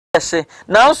ebeshe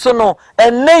na nso no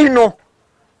ennei no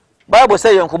Bible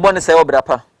say yankubo ne say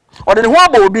obrapa ode ne ho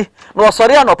aba obi na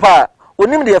osori anopa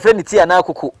onim de yefre ne ti ana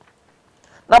akoko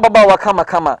na baba wa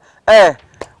kama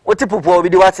woti popo obi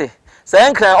di wate say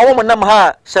enkran omo nam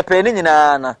ha shepe ni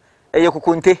nyina na eye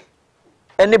kokonte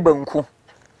ene banku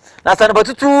na sane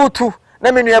batututu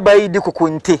na menu aba yi di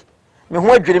kokonte me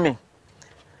ho adwiri me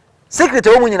secret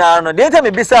omu nyina no de enta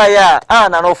me bisa ya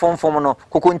na no fomfom no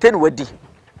kokonte ne wadi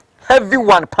heavy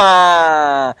one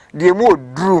pa de mu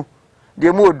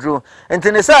odru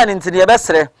entene sa ne ntene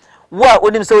yebesre wa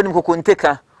onim se onim kokonte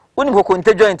ka onim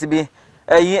kokonte joint bi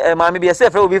maame bi ese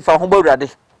fra obi fa ho bawurade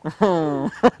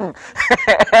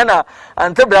na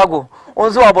ante brago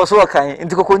onzo aboso kan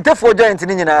enti kokonte fo joint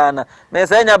ni nyina na me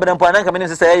se nya bena mpa na nka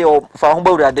menim se ye fa ho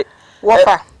bawurade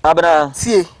wofa abena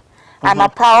tie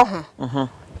anapa ho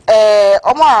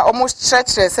omo church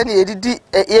se na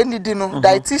yedidi no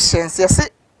dietitians yes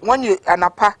when you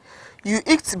anapa you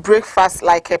eat breakfast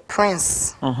like a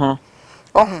prince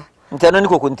nteno ni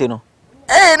kokonte no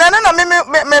no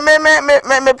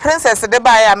me princess de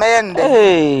ba ya me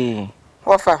nde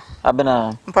wofa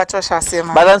abena mpacho shase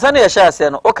ma balansa na ya shase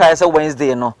no o kai say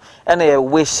Wednesday no ena ye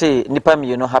wish nipa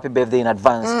mi no happy birthday in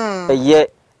advance ye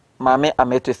mame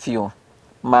ametefio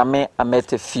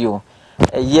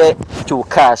ye to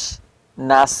cash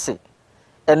nasi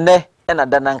ene ena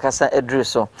danankasa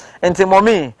edreso enti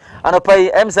momi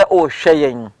anopai em say o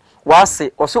hweyen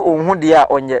wase oso onhu de a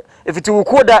onye efiti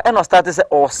wukoda ena start say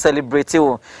o celebrate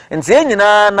o enti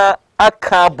enyina na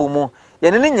aka bomu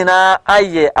ye ne nyina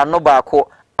aye anobaako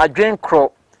adwen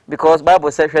kro because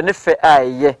Bible say hwe ne fe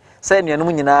aye say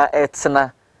nuanum nyina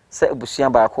etena say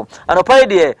abusuan baako anopai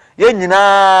de ye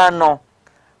nyina no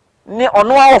ni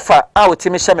ono awofa a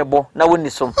wotimi hye mebo na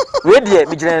woni som we de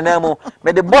migire na mu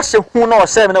me de boshe hu na o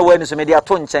hye me na wani so me de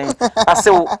ato nchen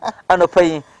asew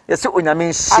anopai yesi onyame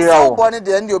nhira o asebo ne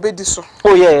de ndi obedi so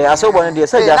oh yeah asebo ne de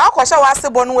seja na akwasha wa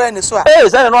asebo no wani so a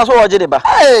say no so woje de ba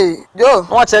yo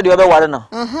no che de obe ware no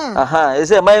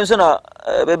ese mayin so na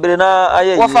bebere na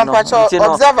aye yi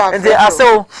no nti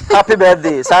asew happy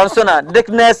birthday sanso na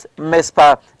Dickness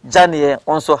Mespa Janie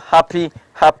also happy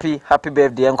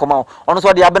birthday enkoma ono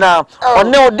so de abena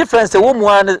onne difference wo mu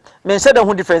an me nse da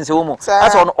hu difference wo mu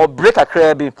as on o break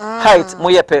akra bi height mo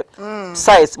yepe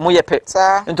size mo yepe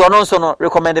nti ono so no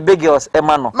recommend the big girls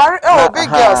ema no big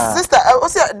girls sister o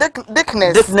say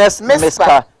Dickness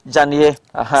Mespa Janie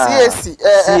CACI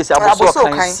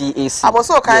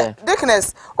aboso kan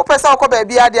Dickness o pesa ko ba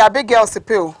bia de big girls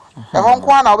pe o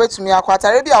ehonko na obetumi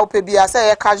akwatare bia ope bia say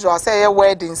ye casual say ye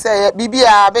wedding say ye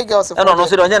bibia big girls no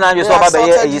so onye na anwe so ba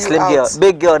be slim girl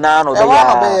big girl na no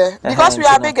be because we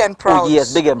are big and proud. Oh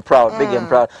yes, big and proud.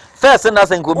 First and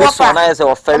nothing could be so nice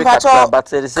or very but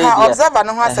they say observer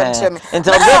no ha sem me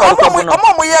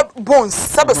omo ye bones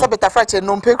sabe ta fracture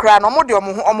no mpe kra no omo de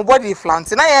omo body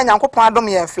flant na ye nyankopon adom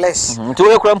ye flesh nti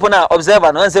we kra mpo na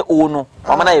observer no say o no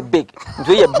omo na ye big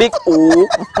nti ye big o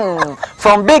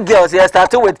from big girls you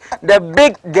start with the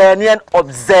big Ghanaian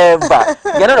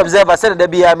observer said the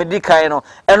bia me dikan no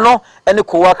eno ene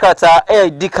ko wakata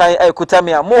dikan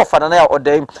kutami a mo fa na ya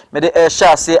odai me de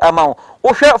sha ase ama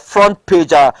ohwe front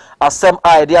page asem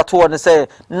idea to one say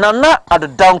nana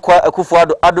adodankwa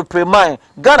akufuado adopreman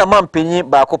Ghana man penyi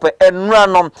ba kope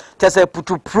enranom tese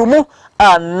putuprumu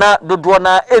na dodo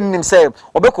na enim say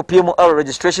obekopie mu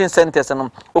registration centers no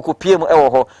okopie mu ewo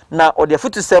ho na ode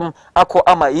futusem akọ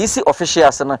ama yisi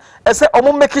officials no ese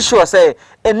omo make sure say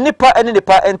enipa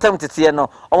entem tete no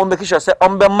omo make sure say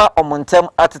ombema omontem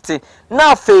atete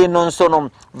na afei no nso no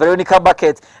Veronica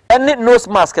Bucket eni nose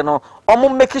mask no omo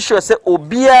make sure say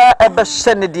obia ebe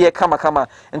hye de kama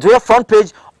into your front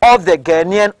page of the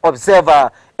Ghanaian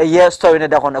Observer a year story na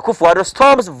da hono Kufuado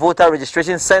storms voter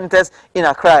registration centers in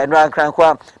Accra and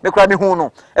Rankwa me kra me hu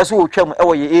no eso wo twam e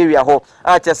wo ye area ho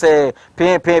a che say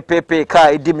pe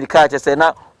ka edim ka che say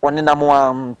na one na mo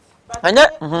anya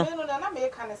no na me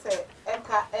ka ne say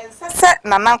enka ensese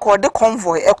na nanko de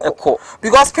convoy eko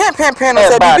because pen no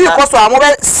say bibi ko so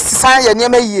amobe san ye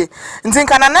niam yie ntin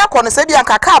kana na ko no say bia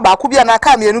nka ka ba ku bia na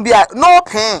ka mienu bia no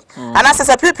pen ana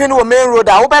sese pen wo main road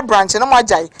a wo be branch no mo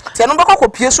ajai tie no be ko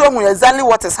pie so hu exactly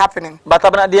what is happening but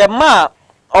abana de ma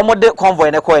omode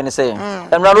convoy ne ko ene say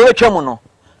enra no etwam no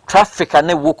traffic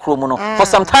and wo krom no for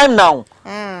some time now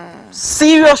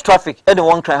serious traffic any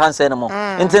one try hand say no more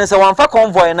ntin say one fa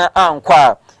convoy na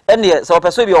ankwa ene so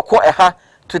person bi okọ eha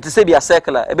to say be a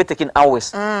circular a bit taking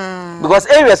hours because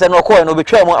areas and occur no be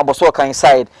try mo aboso kan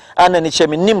side and then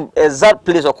chemi nim exact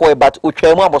place occur but o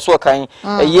try mo aboso kan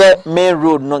a main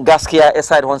road no gaskia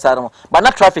side one side but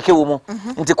not traffic e wo mu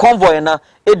nti convoy na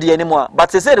e di animo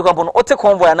but say the company o te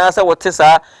convoy na say what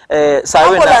sa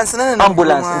siren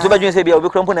ambulance nti ba dwen say bia obi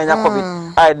krampo na nya covid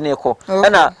I na eko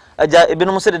na aja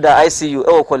ebinom se da ICU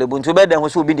e wo kolebu nti be dan ho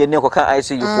so obi de ne eko kan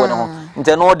ICU fo ne ho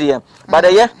nti no de but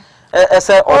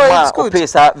say oma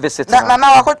opesa visit na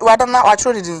wa watch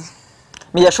didn't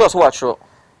me sure so watch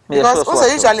me sure so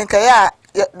usually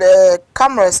the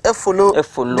cameras follow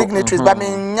dignitaries but me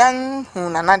nyan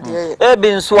na de e bi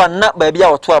nso na ba bia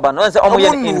oto aba no say omo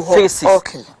ye in faces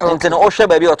nti no o hwe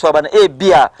ba bia oto aba na e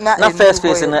bia na first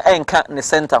face na enka ne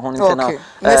center ho nti na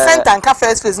ne center enka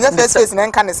first face ne first face na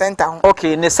enka ne center ho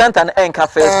okay ne center na enka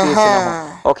first face na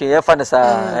ho okay ye fa ne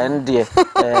sa ndie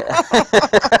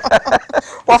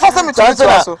wa fa se me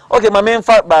twa so okay ma me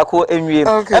mfa ba ko enwie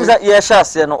em say ye sha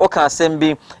ase no o kan asem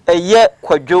bi eye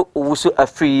kwadwo owusu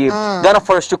afrie Ghana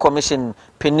Forestry Commission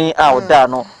penny out da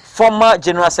no former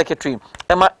general secretary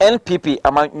ema NPP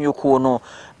ama nyuku no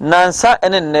nansa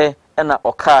enenne na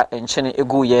oka enchene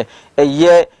eguye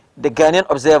eye the Ghanaian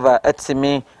Observer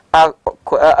atimi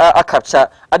a capture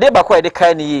ade ba ko ede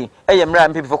kai ni yi eye mra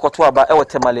MPP for koto aba e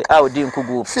wotemale a odi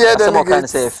nkugu some can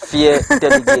say fear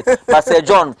delegate but Sir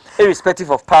John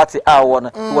irrespective of party he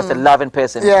was a loving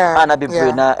person and be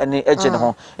na any agent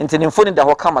ho intini mfoni da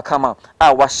ho kama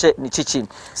a wahye ni chichi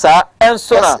sa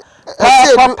enso na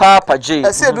Papa J.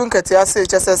 I said, don't get say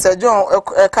just Sir John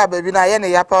ka baby na ye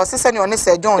ne ya pa se ne one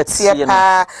Sir John tie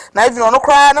pa na even ono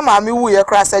kra na maami wu ye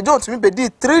kra Sir John to me be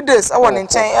 3 days I want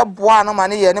nchen eboa no ma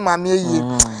ne ye ne maami yi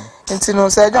nti no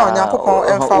Sir John Nyankopon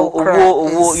emfa wo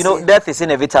kra you know death is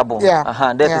inevitable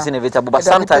death is inevitable but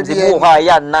sometimes the go ha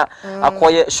ya na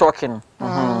akoye shocking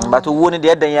but wo ni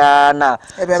de den ya na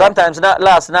sometimes na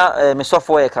last na me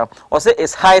sofo ye ka o say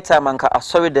it's high time anka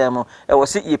asori dem e wo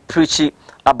say you preach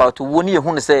about woni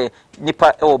ehun say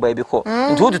nipa e wo ba bi ko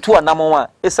nti wo tutu anamon a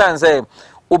esan say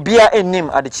obia enim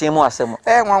adechemu asem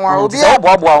nwanwa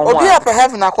obia pe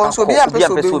heaven akonso obia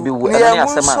pe so bi wu e na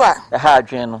asema e ha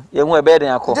adwen no ye hu e be den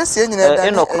akọ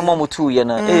enokono mutu ye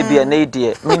na e bia na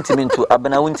edie mintimintu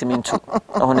abena wuntimintu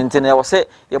ehun ntene ye wo say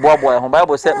ye boaboa ehun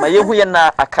bible say ma ye hu ye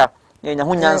na aka ye nya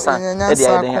hu nyansa e de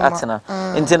ayen atena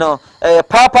ntino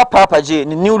papa J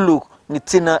ni new look ni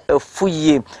tina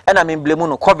fuye ena me blame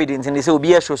no covid ntine say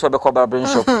obi show so be ko barbering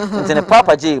shop ntine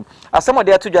Papa J asemo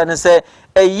de atudwa ne say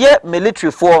eye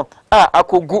military for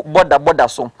akogu border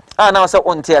so na say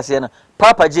onte ase na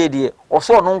Papa J de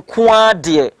oso no nko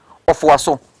de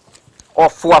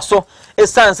ofuaso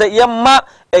esan say ye ma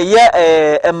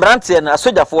eye emrante na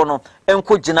asojafo no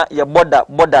enko gina ye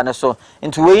border ne so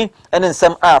nti wei ene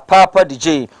nsem Papa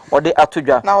DJ ode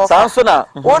atudwa sanso na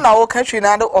wo na wo country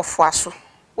na de ofuaso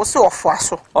o se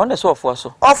ofuaso on so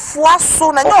ofuaso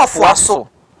na nya ofuaso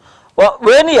well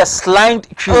when you slang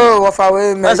tree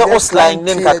we me say o slang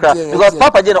name kakra because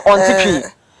Papa J on tree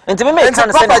enti me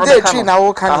kan say Papa J tree na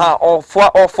wo kan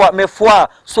ofua me foa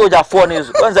soldier for ne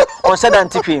on said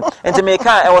anti-tree enti me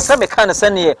kan e wo say me kan say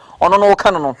ne ono no wo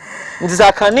kan no nti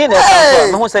za kan ni na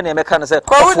me ho say ne me kan say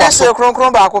ko wo de she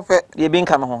kronkron ba ko pe ye bi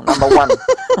nka me ho number 1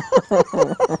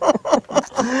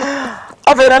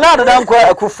 afena na do dan kwa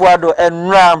akufuado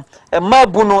enra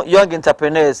mabuno young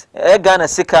entrepreneurs Ghana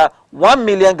sika 1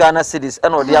 million Ghana cedis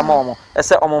ena odi amaomo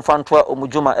ese omfantoa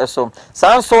omujuma eso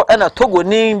sanso ena Togo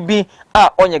ni bi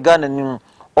onye Ghana ni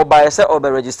oba ese oba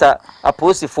register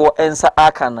aposifo ensa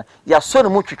akan ya so no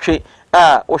mutwetwe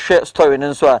wo hwe story no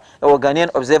nso e Ghanaian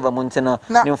Observer muntina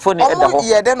ni mfoni eda ho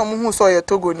ye de no mu so ye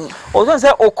Togo ni ozo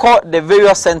say okọ the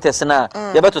various centers na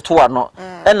ye betoto ano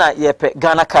ena ye pe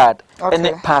Ghana card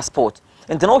ene passport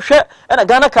enti no hwe ena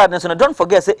Ghana card nso no don't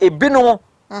forget say ebinu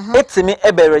etimi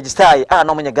ebe register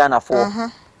no munye Ghana for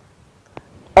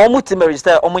omutimi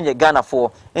register omunye Ghana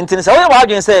for enti say we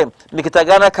wadwen say mikita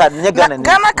Ghana card nye Ghana ni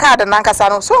Ghana card na nkasa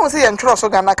no so say ye ntro so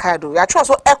Ghana card ya tro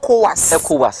so ECOWAS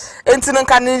enti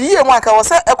nka ne yiye mu aka wo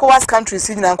say ECOWAS countries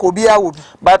nyina nka obi awo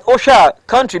but osha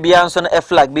country bia nso no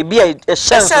flag be a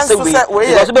chance say we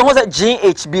because be ho say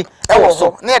GHB e wo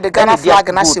so na the Ghana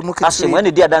flag na shemu kiti ashemu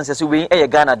na dia dance say we e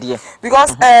Ghana de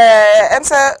because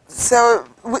so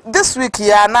this week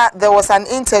there was an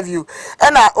interview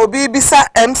and obi bisa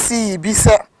MC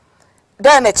bisa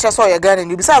then e so ye Ghana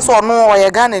ni bisa so no ye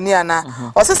Ghana ni ana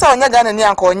o se onye Ghana ni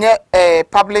anka onye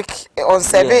public on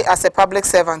survey as a public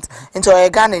servant into ye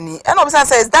Ghana ni and obisa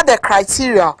say is that the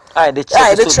criteria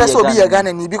the trust obi ye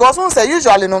Ghana ni because one say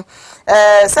usually no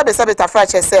sebe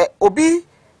tafra che say obi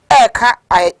ka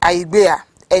aigbe a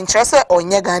entrese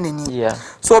onye Ghana ni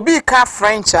so bi ka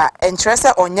French a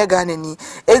entrese onye Ghana ni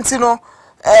enti no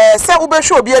se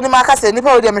ubehwe obi anim aka se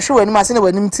nipa we de mehwe wanim ase ne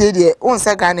wanim tie de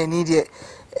unse Ghana ni de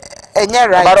enye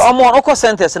right but omo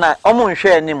sentence na omo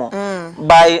nhwe anim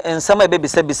by ensama be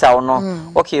bisa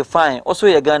no okay fine also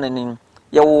ye Ghana ni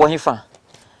ye wo hifa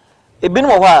ebinu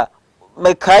wo ha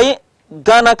mekai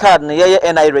Ghana card na ye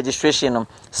NI registration no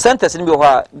sentence ni bi wo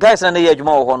ha guys na ye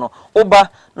adwuma wo ho no oba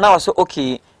na so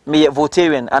okay me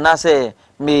votarian anase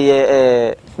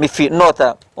me fi north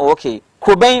okay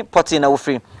kroben party na wo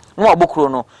free no abokro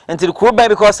no until kroben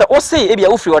because o say e bia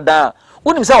wo free odan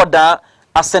unim say odan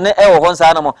asene e wo ho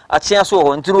nsa na mo achia so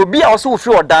ho until obi a wo so wo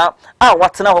free odan a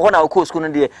watena ho na wo school no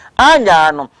de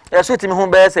anya no e so timi ho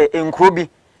be say enkrobi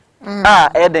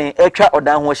eden etwa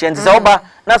odan ho hye until say oba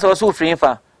na say wo so wo free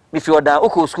fa me free odan o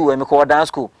ko school me ko odan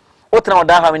school o tena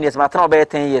odan how many years ma tena be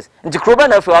 10 years until kroben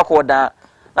na free ko odan.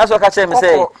 That's what I catch me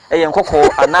say. Eye nkoko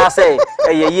anase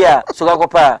eye year so ga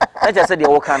kopa. I just said the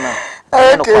work now.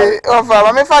 Okay, of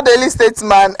for Daily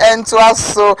Statesman and to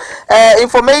also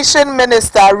Information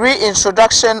Minister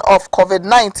reintroduction of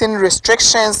COVID-19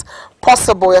 restrictions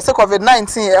possible. Yes,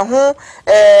 COVID-19 ehun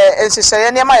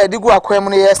ehyehyeye niam ayedigu akwam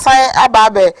no ye san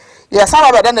ababe yes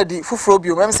ababe dan di fufuro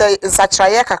biom em say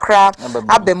nsakyraye kakra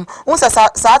abem unsa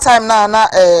sa time na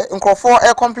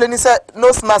nkrofo complain say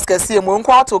nose mask esi emu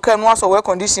nko ato kan no aso we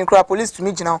condition kra police to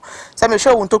me gina say me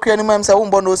hwe won tokua ni mam say won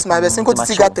bo nose mask be sin ko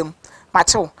titi gatem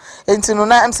macho entino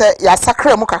na em say ya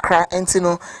sakra mu kakra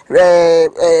entino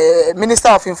Minister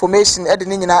of Information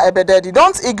edini nyina ebededi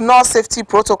don't ignore safety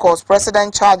protocols.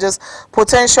 President charges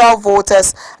potential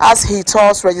voters as he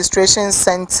tours registration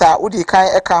center udi kan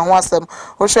eka ho asem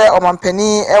wo hwe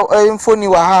omampani infoni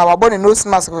wa ha wabone nose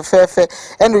mask fefe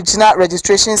enu gina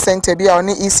registration center bi a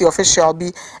oni EC official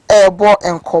bi ebo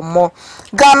enkomo.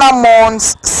 Ghana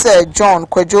mourns Sir John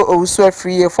Kwadwo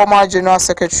Owusu-Afriyie, former General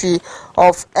Secretary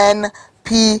of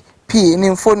NPP.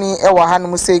 Nimfoni ewa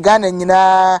hanum say Ghana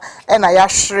nyina ena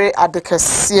yahwere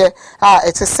adekese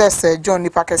etese Sir John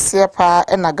nipa kese pa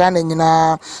ena Ghana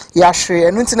nyina yahwere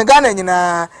enu ntine Ghana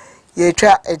nyina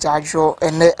yetwa ejajo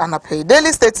ene anape.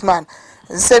 Daily Statesman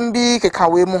sembi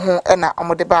kekawe mu ho ena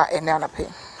amodeba ene anape.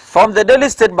 From the Daily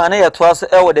Statesman to us,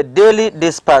 the Daily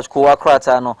Dispatch,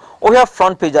 Kuwakrata no. We have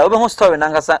front page. We have story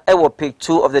nangasa. Page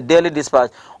 2 of the Daily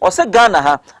Dispatch. Or say Ghana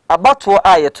ha about to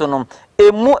ayetonom.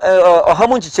 Emu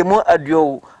hamunchichemu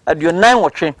adio 9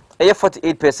 watching.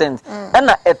 48%. And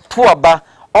a tuaba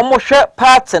almost share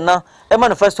partner. A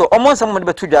manifesto almost someone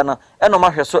be tujana. And no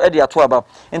matter so edia tuaba.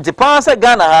 In the pansa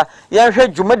Ghana ha yan share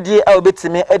jumadi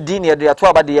albetime edini edia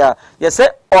tuaba dia. Yes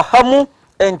or hamu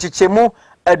and chichemu.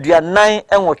 Adia 9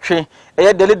 enwotwe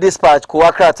eye Daily Dispatch ko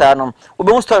akrata no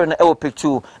obe story na ewo page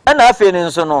 2 na afi ni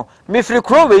nso no me free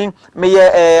crowing me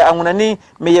ye anwunani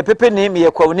me ye pepeni me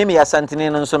ye kwawuni me ye asantini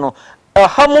nso no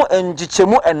hamu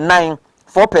enjichemu 9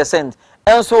 4%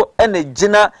 enso ene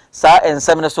gina sa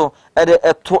ensem ne so ede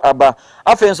eto aba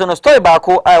afi nso no story ba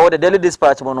ko ai wo the Daily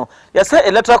Dispatch mo no ye say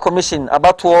electoral commission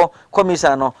abato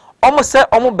commission no omo se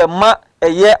omo be ma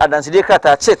eye adanside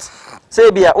krata chit say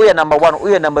bia we number 1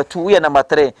 we number 2 we number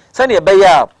 3 sani e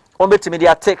beya on betimi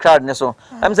dia take crowd ne so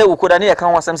am say ukoda ne ye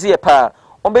kan wasam say pa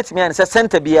on betimi an say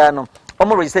center bia no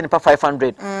omo register ni pa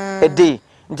 500 a day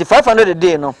nti 500 a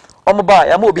day no omo ba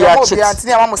ya ma obi a chit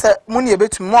nti am say muni e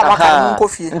betum mo amaka mu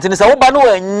kofi nti say wo ba no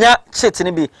anya chit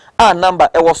ni bi a number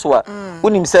e wo so a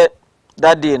unim say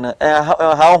that day no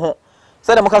how ho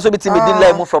so the makaso biti me din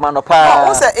live from anopa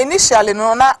o say initially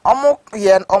no na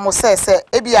omo say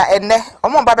ebia enne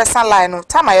omo ba be san line no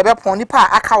tama ye be pon nipa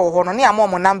aka wo ho no ne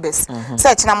am numbers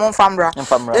say china mo famra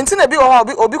enti na bi wo ha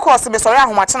obi course me sorry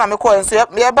ahoma china me call so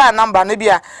ye ba number no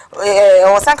bia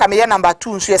o san ka me ye number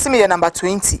 2 so ye se me ye number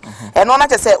 20 eno na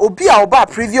che say obi a oba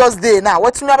previous day na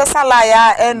watumi be san line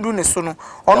ya endu ne so no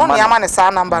ono ne ama ne sa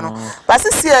number no but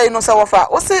see no say wo fa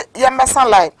o say ye me san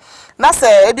line na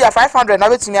say e bia 500 na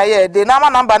betumi aye de na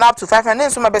number na up to 500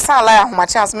 nso me be san lie ahoma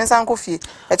chance me san kofie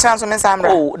e chance me san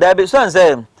mra oh there be so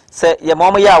say ye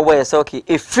mom ya aware say okay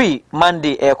a free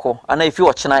Monday echo and if you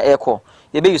watch na echo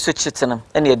ye be use chit na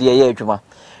e na de ye adwuma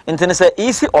intene say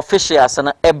easy officials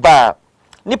na eba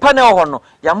nipa na ho no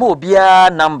ya ma obia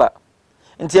number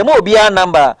nti ya ma obia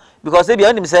number because e bia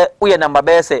onim say we number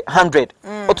be say 100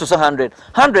 oto so 100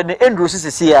 ne endru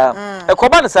sisi ya e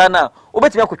koba na sa na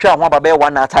obetimi akotwa ho aba be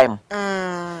one at time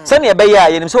sani e be ya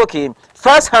ye nim say okay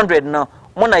first 100 no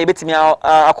mo na ye betimi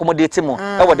accommodate mo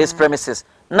e wo this premises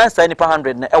na sa nipa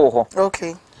 100 na e wo ho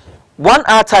okay 1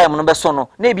 hour time no be so no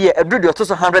na be e do to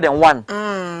so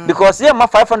 101 because ye ma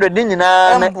 500 din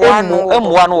nyina na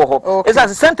M1 wo ho is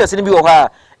as sentence ni bi wo ha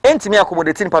entimi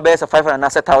accommodate nipa be say 500 na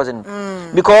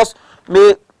 1000 because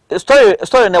me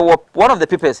story na one of the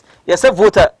papers. Yes, a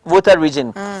voter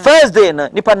region. First day na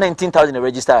nipa 19,000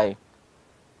 register.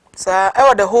 So,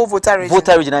 the whole voter region.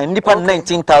 Voter region, nipa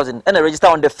 19,000 and register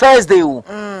on the first day.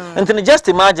 And just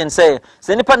imagine, say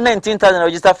nipa 19,000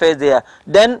 register first day.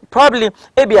 Then probably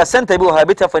maybe a center will have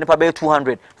better for nipa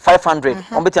 200, 500.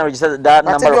 On better register that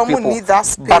number of people.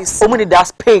 But only that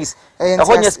space. A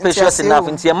whole spacious enough.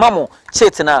 Into your mamu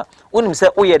chit na. Unim say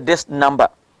oh yeah this number.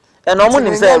 And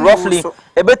normally say roughly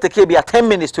a better can be 10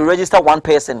 minutes to register one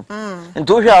person. And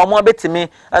to hear more bet to me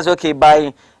as okay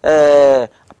by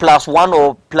plus 1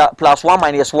 or plus 1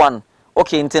 minus 1.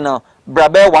 Okay, into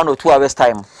Brabe 1 or 2 hours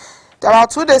time. About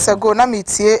 2 days ago, na meet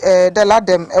the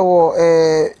ladem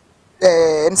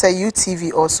say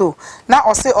UTV or so. Now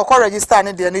I say Oko register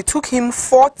and it took him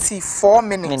 44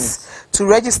 minutes to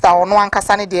register on one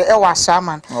kasani de ewa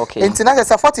shaman. Okay. Internet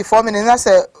say 44 minutes. That's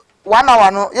 1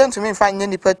 hour no. You to me find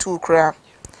any per 2 cra.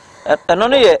 And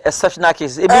only a exceptional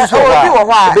case. It means more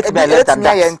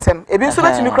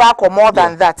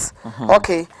than that.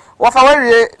 Okay. What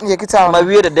my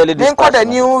weird the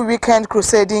new weekend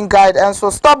crusading guide and so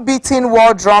stop beating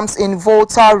war drums in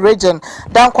Volta region.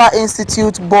 Dankwa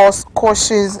Institute boss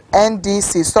cautions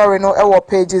NDC. Sorry, no our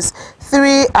pages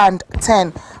 3 and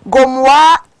 10.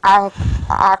 Gomwa and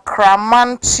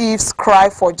Akraman chiefs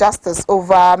cry for justice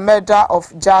over murder of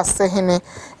Jasehine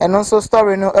and also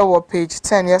story no our page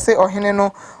 10. Yes, say Ohine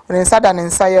no inside and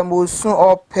inside will soon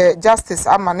up justice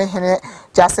amanehine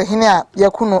Jasehine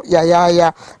yakuno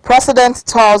ya. President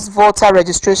tours voter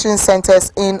registration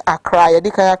centers in Accra.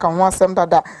 Yadikaya kan wansem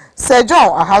dada. Sir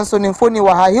John Ahanson Infoni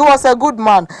Waha. He was a good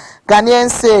man.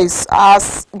 Ghanaians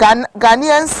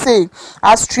say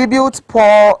as tribute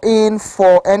pour in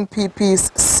for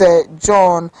NPP's Sir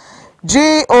John.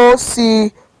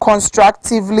 GOC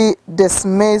constructively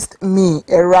dismissed me,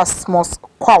 Erasmus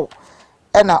Kwao.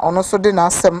 Ena onoso de na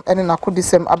asem ene na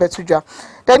kodisem abetudwa.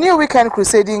 The new weekend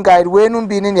crusading guide we no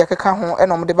bi ne yakeka ho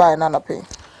ena omde ba na nape.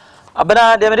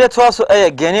 Abena the media to also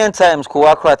Ghanaian Times ko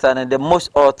wakrata and the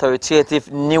most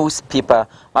authoritative newspaper.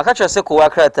 Makacho se ko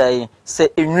wakrata se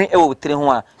enwi e wo tire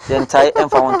ho a the entire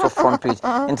emfa won to front page.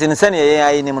 Ntin se ne yen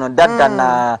ayi nim no dada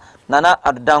na nana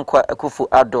adodankwa akufu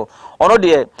ado. Ono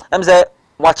de em say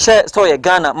wache so ye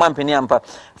Ghana mampeni ampa.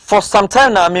 For some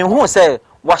time now me hu say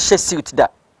wache suit da.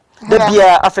 The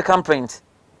beer African print.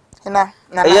 Na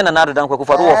nado dan kwaku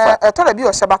faru ofa. To le bi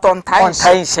o sheba on time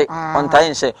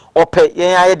she. Ope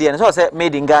yen aye de so say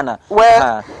made in Ghana.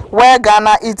 Where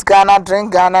Ghana eat Ghana,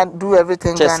 drink Ghana, do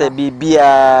everything Ghana. Just be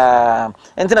bia.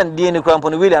 Entina de ni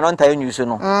krampo no William on time news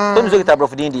no. To nso kita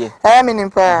brof din die. Minim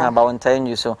pa. Ba on time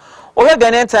news so. O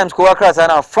Ghanaian Times ko akra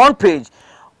na front page.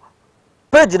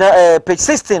 Page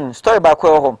 16 story ba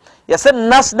ko ho. Yes,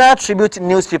 National Tribute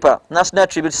newspaper. National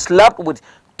Tribute slapped with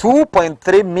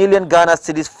 2.3 million Ghana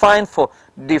cedis fine for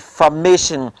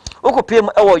defamation. Oko PM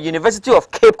our University of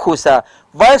Cape Coast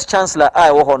Vice Chancellor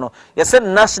I wo no. Yes,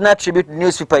 National Tribute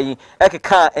newspaper yi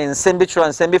ekeka ensembe tro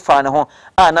ensembe fa ne ho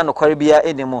na no Caribbean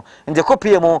enimo. Nde ko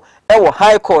PM ewo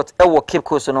High Court ewo Cape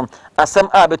Coast no. Asem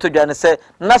betodwa ne say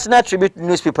National Tribute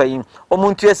newspaper yi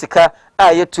omuntu esika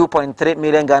ye 2.3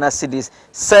 million Ghana cedis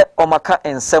se omaka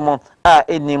ensemo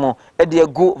enimo e de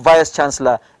go Vice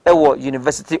Chancellor ewo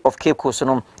University of Cape Coast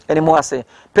no enimo ase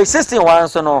persisting one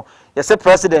so no yes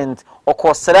president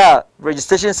okosra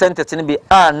registration center tin bi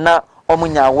na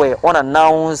omunya we on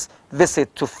announce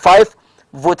visit to 5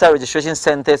 voter registration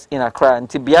centers in Accra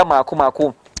nti bia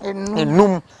maako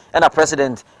enum and a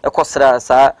president ekosra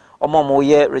sa omomo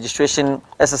ye registration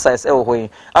exercise ewo hoyi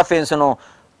afen so no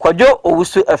kwadwo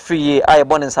owusu afriye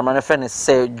ayebon nsamane friend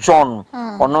Sir John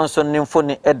ono nso nimfo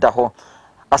ni eda ho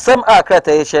asem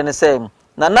akrata ye hye ne say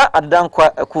nana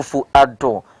adankwa akufu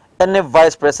ado ene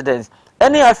vice president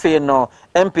ene afi no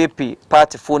MPP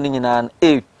party phone nyina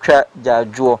twa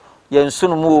jajuo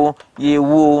yensunu mu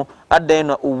yewu adan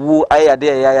no owu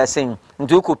ayade ya sen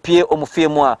nti ko pie omufie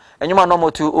mu a enwuma no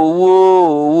motu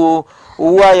owu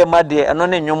ayemade eno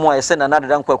ne nwumu ayese nana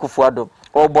adankwa akufu ado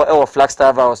obo ewo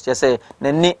Flagstaff House chese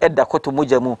nani eda koto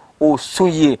moja mu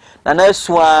osuye nana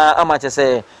esua ama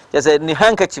chese ni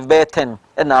handkerchief be 10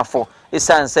 na afọ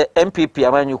isan se MPP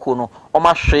amanyuko no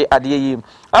omahwe ade yi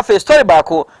afa story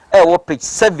baako ewo page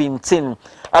 17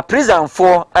 a prison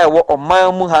for ewo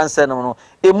omamu hansen no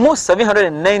emu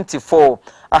 794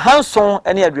 a hanson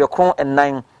ene aduekron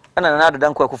enan ana na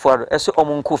adodan kwa kufuado eso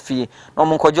omunko fie na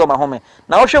omunkoje omahome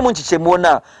na wohwe mu nchichemu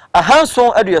na a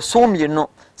hanson adueso mienu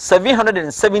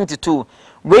 772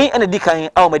 we ene dikan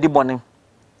awmadi bone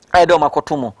aido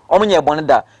makotomo omunye bone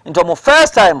da into mo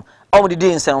first time omo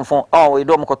didi nsemfo we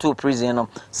do omo prison no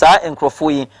saa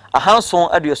enkrofo yi ahanson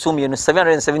aduasom ye no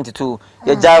 772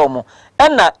 ye jai omo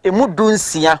na emu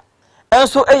dunsia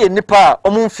enso eye nipa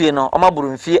omo mfie no omo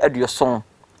aburu mfie aduasom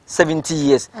 70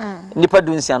 years nipa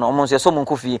dunsia no omo nso so mo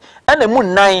nkofie na emu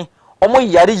nan omo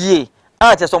yare ye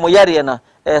a che so mo yare na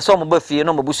so mo ba fie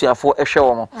no mo busuafo ehwe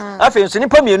omo afi nso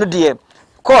nipa mienu de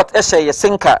court ehye ye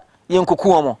senka ye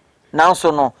nkoku omo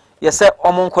nanso no ye se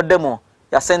omo nkodamo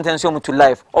ya sentence omo to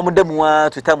life omo damu a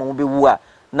to time omo be wu a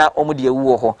na omo de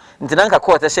ewu ho nti nanka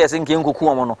court ehye se nke nkoku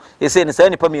omo no ye se ne sa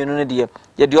nipa mienu no de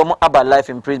ye de omo aba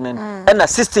life imprisonment na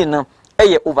 16 no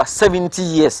over 70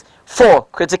 years 4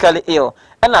 critically ill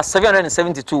and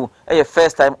 772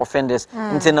 first time offenders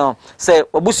nti no say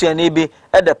obusuan e bi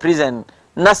at the prison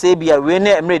na say bia we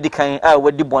na emre dikan a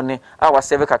wadi bone a wa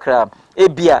save kakra e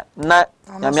bia na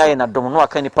nyame aye na dom no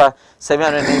aka nipa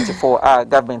 794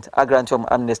 government grantum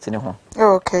amnesty ne ho.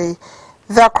 Okay,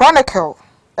 the Chronicle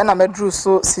and amedru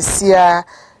so sisia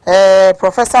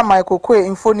Professor Michael Kwe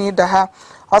infoni daha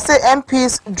I say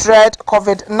MPs dread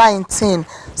COVID-19.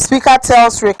 Speaker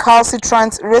tells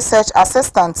recalcitrant research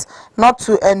assistants not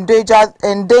to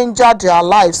endanger their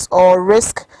lives or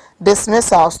risk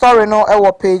dismissal. Story no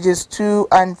ewa pages 2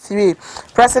 and 3.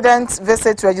 President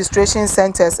visit registration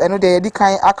centers and they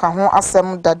edikan aka ho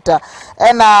asem dada.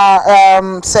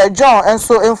 And Sir John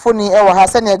enso infoni ewa ha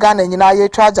se ne Ghana nyina ye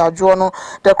charge adwo no.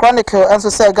 The Chronicle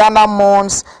enso say Ghana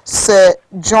mourns Sir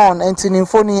John entini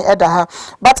infoni edaha.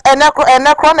 But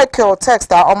a Chronicle text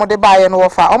omode baye no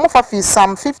wofa. Omofa fi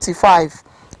Psalm 55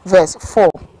 verse 4.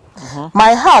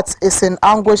 My heart is in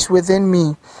anguish within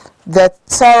me. The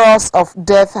terrors of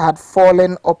death had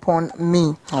fallen upon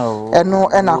me. Eno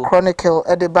ena Chronicle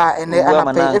edeba ene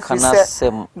anape if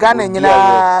say Ghana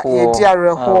nyina ye di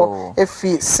areho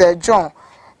efi Sir John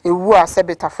ewu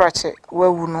asebeta frache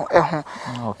wewu no eho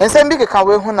ensem bi keka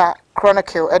wehu na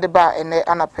Chronicle edeba ene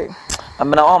anape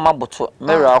amena o maboto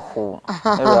meraho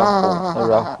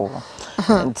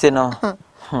ntino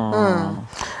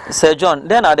Sir John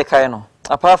then are the kind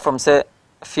apart from say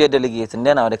fear delegate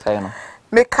then are the kind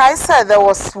Mekai said there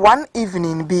was one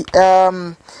evening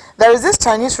there is this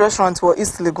Chinese restaurant for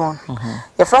East Legon.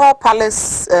 The Flower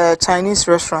Palace Chinese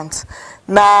restaurant.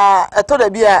 Na etoda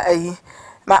bia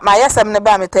my yesem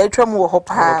neba me taitwam wo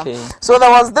hopa. So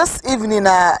there was this evening me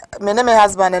and my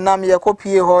husband and me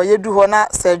yakopie ho yedu ho na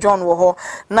Sir John wo ho.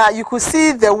 Na you could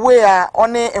see the way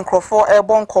on enkrofo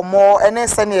ebon komo ene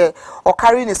sene or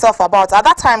carrying himself about. At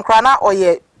that time krana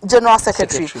oye General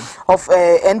Secretary of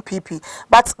NPP.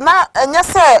 But now, and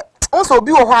yes, sir, also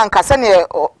be one Cassania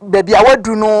baby. I would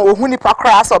do no hunipa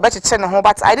crass or better channel,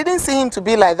 but I didn't see him to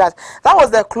be like that. That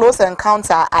was the close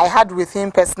encounter I had with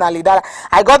him personally. That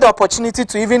I got the opportunity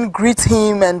to even greet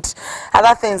him and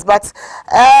other things. But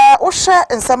Osha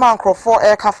and some uncle for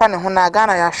air kafan and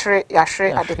Honagana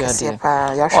Yashre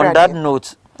on that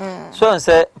note, so and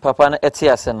say Papa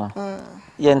Etiasena.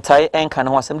 Yentai enkan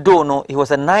wasem do no he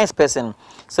was a nice person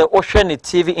so osheni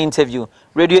TV interview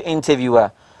radio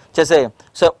interviewer just say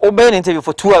so obey interview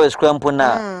for 2 hours krampo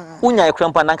na unya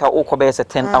krampo nanka okobe say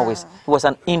 10 hours he was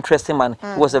an interesting man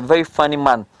he was a very funny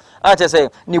man I just say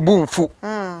ni bumfu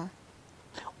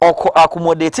oko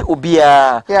accommodate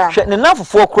obia hwe ne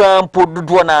nafofo krampo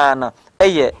dodo na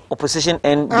opposition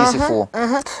NDC4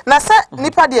 na se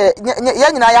nipa de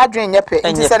ya nyina ya adwen nyepe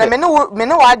nti se me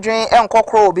ne wa adwen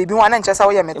enkokro bebi ho na nchesa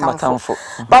wo ye metamfo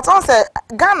but on say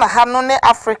Ghana ha no ne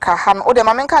Africa ha no de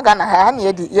mamenka Ghana ha na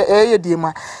ye di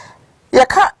ma ye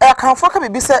ka fo ka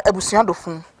bebi se abusuan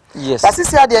dofun yes but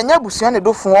sisi ade nya abusuan ne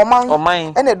dofun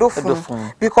oman ene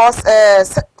dofun because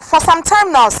for some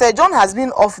time now Sir John has been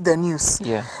off the news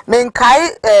menkai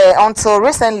until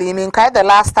recently menkai the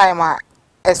last time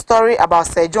a story about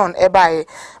Sir John Ebaye,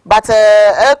 but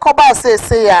Koba say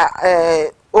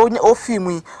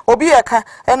ofimu obi eka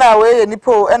ena we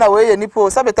nipo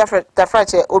sabeta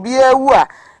frache obi ewu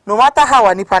no matter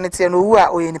how nipa nete no wu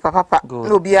oye nipa papa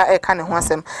no obi eka ne ho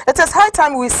asem. It is high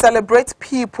time we celebrate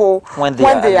people when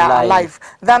they are alive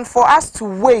than for us to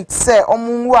wait say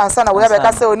omunwu ansa na we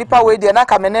eka say onipa we dey na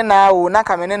kamene na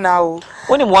o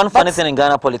only one funny thing in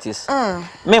Ghana politics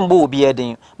membo obi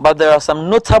eden but there are some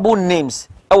notable names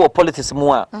our politics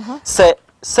more say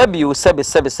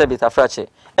sebi tafrache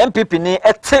MPP ni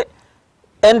ete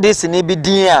NDC ni bi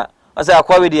din a say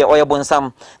akwa we dey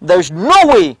oyebonsam there is no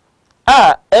way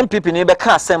MPP ni be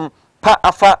ka asem pa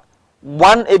afa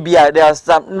one ebia there are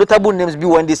some notable names bi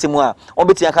one NDC mu a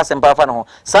obeti aka asem pa afa no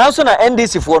sanso na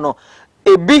NDC fo no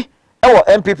ebi ewo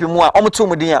MPP mu a omoto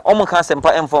mu din a omo ka asem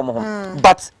pa emfo mo ho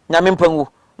but nyame mpangu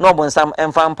no bonsam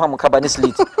emfa mpam kabani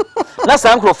slit na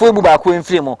sankrofo ebu ba ko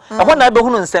enfiri mo akwa na be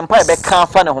hunu nsempa e be ka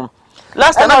afa ne ho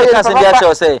last time I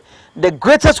can say the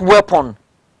greatest weapon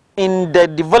in the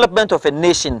development of a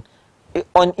nation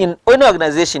in any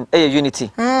organization is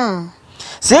unity.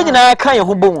 Say na kan ye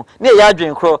hubon na ye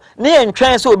adwen kro na ye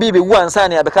ntwan so obi be wu ansa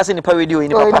na abeka se nipa radio ni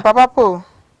papa po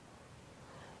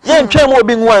ye ntwan mo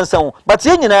obi wu ansa but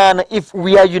ye nyina if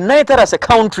we are united as a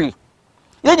country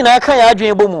ye nyina kan ye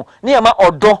adwen bomu na ye ma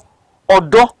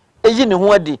odo eyi ne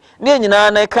ho adi na ye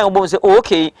nyina na kan bomu say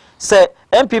okay say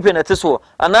MPP na teso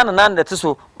anana na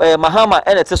teso Mahama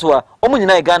na teso a omu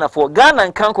nyina e Ghana for Ghana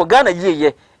nkanko Ghana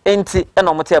yeye enti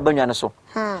ena omote abanwa ne so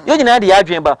ye nyina de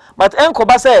adwen ba but enko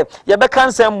ba say ye be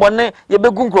cancel mbone ye be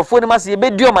gu nkrofo ni mase ye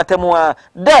be dio matemu a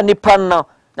da nipa no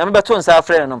na me beto nsa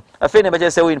afre no afi ne be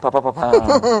je say we ni papa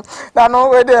na no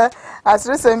we there as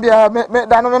recent bia me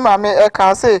da no me ma me e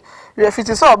kan say we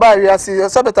fiti so ba we asi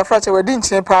so beta frache we di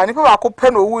nchen pa nipa ba ko pe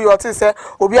no wu yo ti say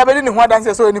obi abedi ni ho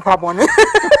adanse so nipa bone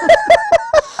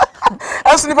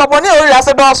As nipa boni o ya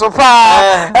se do so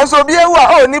pa enso bi ewu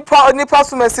a nipa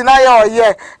sumesi na ya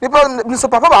oye nipa nso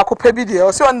papa ba ko pa bi de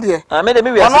o se on de me de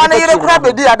me wi ase ono na yire kura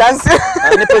be di adanse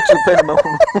nipa tu pe ma hu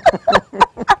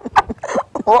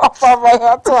o papa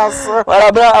ya to aso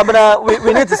well abra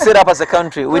we need to sit up as a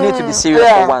country we need to be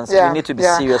serious for once we need to be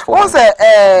serious for once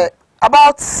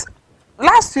about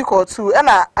last week or two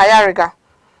na ayariga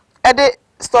the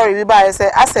story we buy say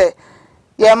I say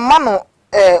ye mano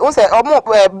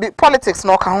politics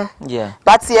no kan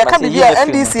but here can be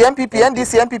NDC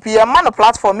MPP man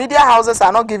platform media houses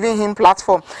are not giving him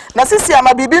platform na sisi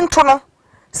ama bibi nto no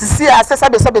sisi asesa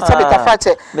be ta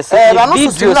fache na no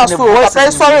so na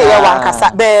so sorry ya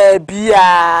wankasa be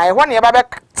bia e wona ye ba be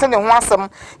tene ho asem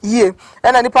ye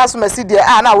na nipa so masi de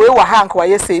na we wa hank wa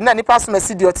ye sei na nipa so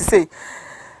masi de o ti sei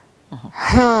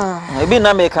maybe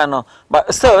na make no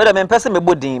but still whether me person me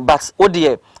bodin but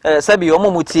odie sabi omo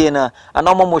mutie na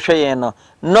ana omo hwe no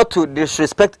not to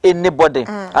disrespect anybody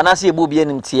and as ye bobi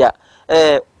anim tia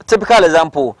typical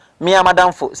example me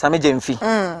amadamfo same jemfi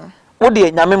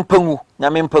odie nyame mpangu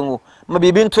ma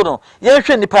bibi nto no ye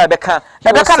hwe nipa be ka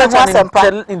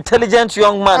intelligent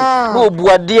young man no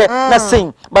obuade na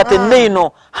sing but nei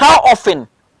no how often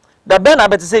da ben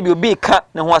abete say bi obi ka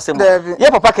ne ho asem ye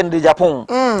papa Kennedy Japan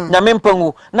nyame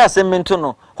mpangu na asem mento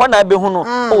no ho na be hu no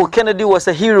oh Kennedy was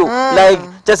a hero like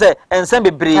just say ensem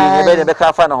bebre ye be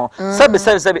ka fa na ho sabi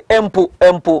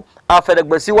empo afede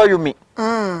gbasi wa yumi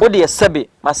o de sabi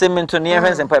masem mento ne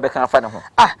hwensen pa be ka fa na ho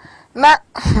na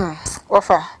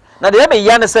wafa na de be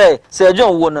ya ne say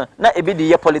John wo no na ebi de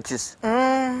ye politics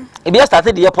ebi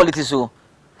started de ye politics o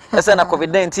ese na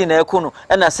COVID-19 na ekunu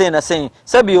na sen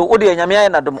sabi o de nyame aye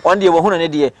na dom on de wo hunu ne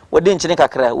de wo de nchine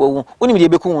kakra wo unim de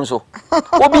beku nso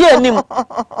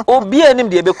obi anim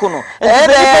de beku no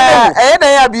na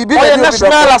ya bibi na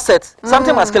national asset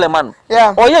something must kill a man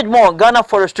o ye mo Ghana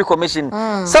Forestry Commission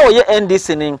so o ye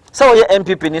NDC ni so o ye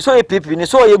MPP ni so o ye PP ni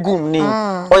so o ye gum ni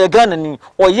o ye Ghana ni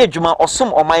o ye djuma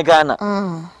osom o my Ghana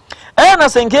na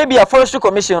senke bia Forestry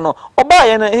Commission no oba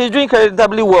ye na he doing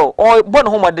creditably well or born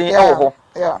home den e wo ho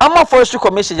ama Forestry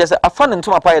Commission just afan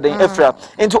ntoma pa ye den efra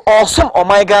into awesome o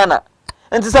my Ghana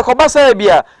enti se ko ba sa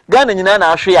bia Ghana nyina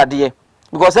na ahwe ade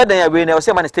because that den we na o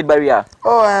se man state barrier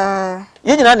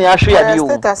ye nyina na ahwe ade o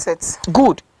state assets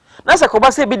good na se ko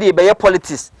ba sa bi de be ye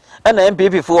politics na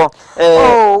MPP for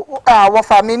what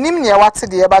for me nim ne what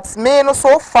de but me no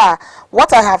so far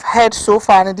what I have heard so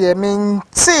far ne de me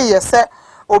see say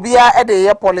obia e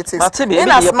de politics in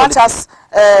as much as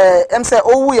say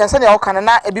owu ye say na okan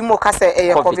na ebi mo ka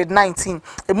say COVID-19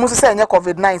 e mu say enye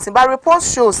COVID-19 but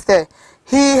reports shows that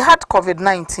he had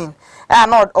COVID-19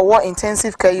 and not or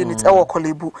intensive care unit or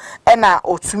Kolebu and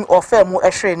otum ofemu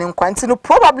ehwe ne nkwanti no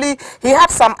probably he had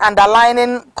some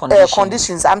underlying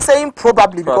conditions. I'm saying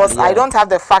probably because I don't have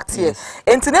the facts here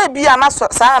entine bi ana some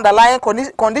underlying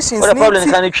conditions the problem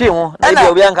can twi ho na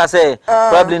obi anka say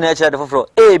probably na echa de foforo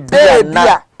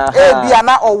bia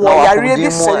na owo yare bi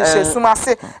suma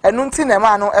se enu nti na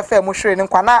ma no efemu hwe ne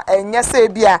nkwa na enye say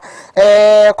bia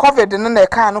covid no na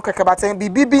ka no keke baten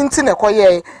bibi nti na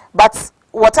koye but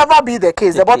whatever be the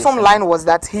case, the bottom line was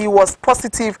that he was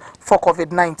positive for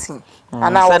COVID-19.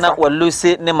 And now we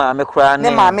Lucy ne maame kra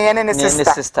ne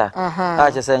sister. I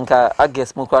just think I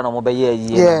guess mo kra no mo be ye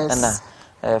na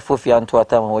Fofi anto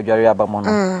atam wo dware abamono.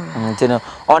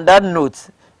 On that note,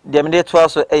 the minute to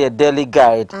also a daily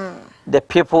guide. The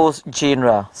People's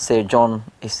General say John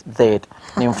is dead.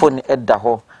 Nimfoni edda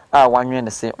ho a wanwe ne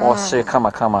se o sere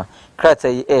kama. Krata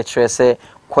yi say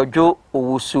kwadwo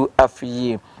owusu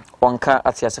afiyi. Wanka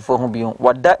atiasefo ho bion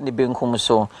wada ne benkum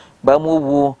so ba mu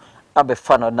wu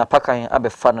abefa no na pakan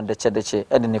abefa no de chedeche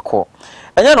ene ne ko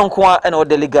enya no nko a ene o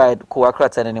daily guide ko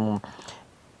akrata ne mum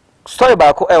story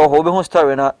back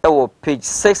story now page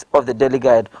 6 of the Daily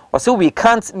Guide. Or so we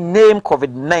can't name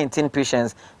COVID-19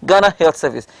 patients. Ghana Health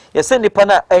Service. You send the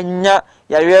pana enya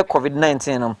ya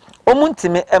COVID-19.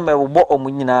 Omuntime eme wo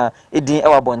omunyina edin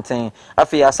ewa bonten.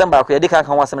 Afi asamba ko ye kan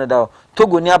kan wasem da.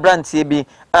 Togo ni abrantie bi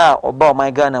oba o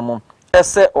my Ghana mum.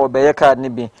 Ese obeye card ni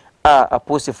bi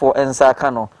aposi for ensa ka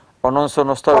no. Ono nso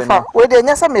no story no. We dey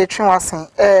nyasa metwe wasen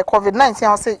COVID-19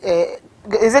 I say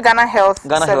is it Ghana Health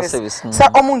Service? So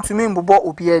omuntumi mbobo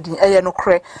obi adin eye no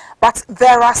kre, but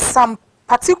there are some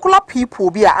particular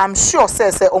people be I'm sure say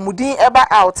omudin eba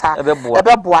outer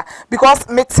ebe because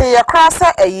mete ye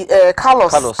krasa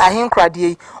Carlos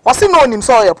ahinkrade o se no onim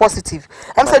so you positive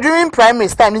em say during primary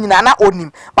time ni na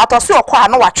onim but o se okwa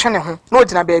na watwe ne ho na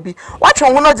ogina baabi watwe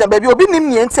ho na ogina baabi obi nim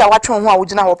nie nti a watwe ho a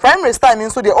ogina ho primary time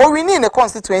nso de o win in the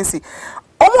constituency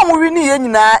omo wini ye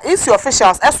nyina isi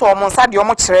officials eso omo nsa de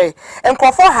omo kire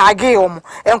enkrofo hage omo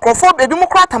enkrofo ebi mo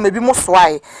krata mebi mo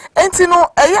soae enti no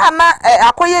eya na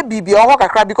akoye bibi oho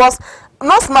kakra because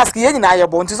nose mask ye nyina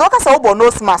ayebo nti so ka say obo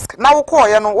nose mask na wo ko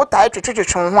ye no wo tai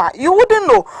twetwetwe ho a you wouldn't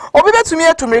know obi betumi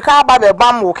etumrika aba be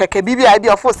bam wo keke bibi ai bi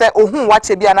ofo say ohun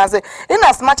wache bi na say in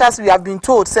as much as we have been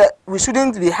told say we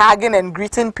shouldn't be hugging and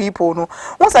greeting people no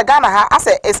once Ghana ha I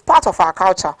say it's part of our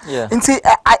culture nti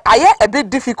I a bit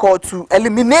difficult to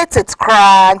eliminate it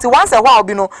cry nti once a while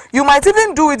no you might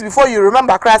even do it before you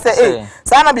remember cry say hey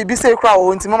sana bibi say cry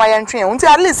o nti mama yan twen nti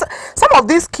at least some of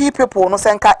these key people no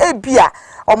senka bia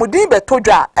omudin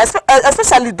betodwa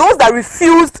especially those that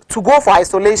refused to go for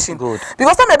isolation. Good.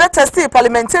 Because some better testing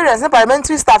parliamentarians and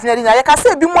parliamentary staff near you can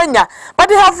say bimwanya but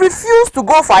they have refused to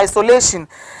go for isolation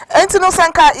enti no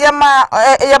senka yema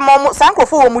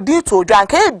sankofo omudin to dwa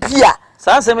nka bia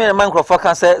Sanse me Mankrofo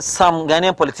can say some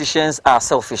Ghanaian politicians are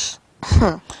selfish.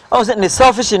 Oh, the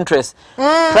selfish interest.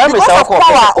 Primary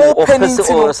power opening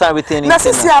to retaining. Na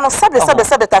sisi ano sabe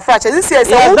ta frache. This is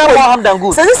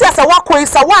good. So this is a wako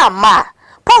is a wa ma.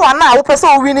 Power na wo pese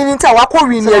o winning into wako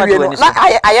win area no. Na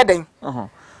ayeden.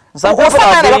 Some people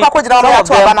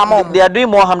they are doing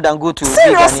more harm than good to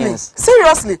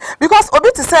seriously because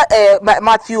obi to say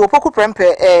Matthew Opoku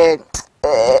Prempe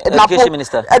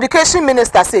education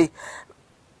minister say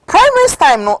primary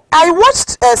time no I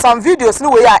watched some videos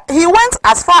where he went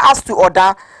as far as to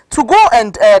order to go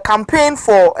and campaign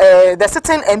for the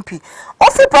sitting MP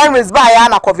of the primaries by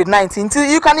na COVID-19 till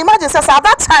you can imagine says at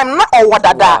that time na or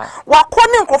wadada wa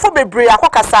kwani nkofo bebre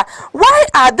akokasa why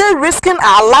are they risking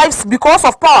our lives because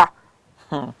of power?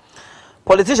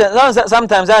 Politicians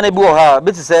sometimes I na bi wo ha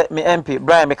bit say me MP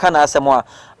Brian me kana asemo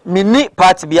mini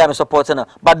party be am supporting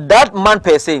but that man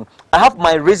per se I have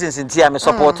my reasons in tia me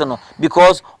supporting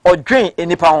because odwen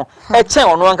enipa ho e chen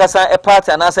ono ankasa a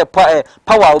party and as a power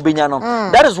obinya no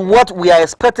that is what we are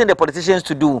expecting the politicians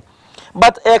to do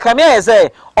but come here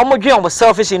say omodwen on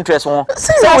selfish interest ho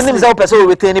say onim say person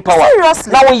retain power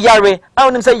na wo yare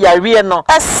onim say yare no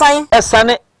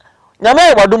esane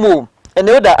nyame wadumu and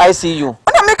the other ICU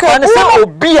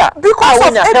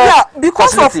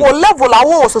because of a level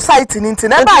our society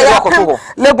ntina ba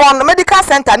Legon medical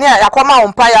center near yakoma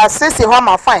umpire say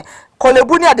ho fine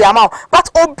kolebu near the amount but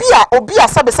obia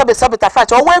sabe ta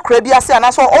fact or when kra bia say na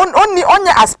so only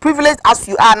as privileged as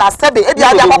you are na sabe e bia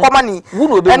akoma ni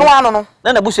eno anu no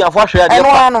na na busu afo ahwe ade eno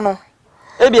anu no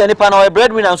ebi enipa na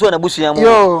breadwinner nso na busu mu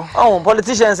oh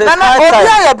politicians say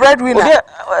obia breadwinner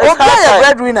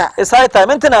it's high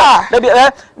time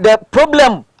the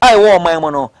problem I want my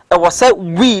mono I was say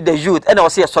we the youth and I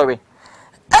was say sorry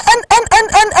and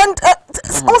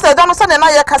also don't say na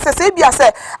ya kase say bia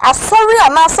say sorry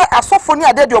and na say asofo ni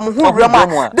ade de omo hu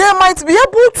they might be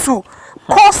able to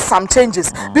cause some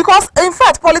changes because in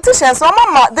fact politicians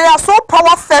they are so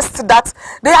power first that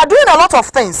they are doing a lot of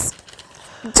things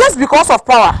just because of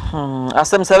power.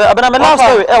 Asem say but my last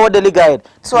story e what Daily Guide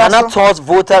so na towards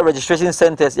voter registration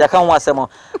centers ya kan wasem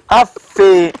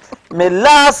afi my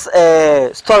last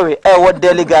story e what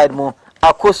Daily Guide mo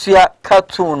akosua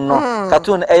cartoon no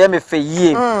cartoon e me fe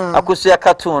yie akosua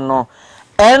cartoon no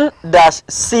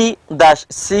N-C-CE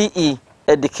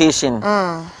education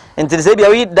until say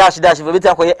we dash for bit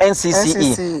akoye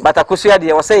NCCE but akosua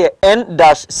de we say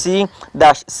N-C-CE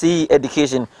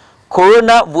education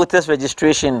Corona voters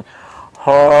registration.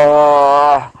 And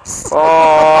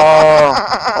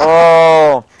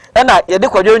I did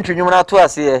quite join to you to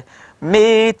us here.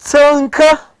 Me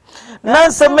tonka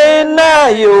Nansame na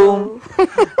you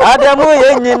Adamu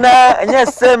yenina and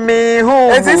yes me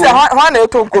who is this one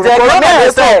to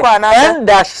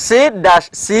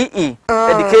N-C-CE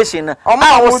education.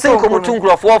 I was saying come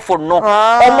to for no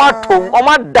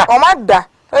Omada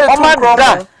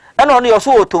ana ono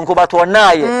yoso otonko but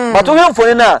onaye but wo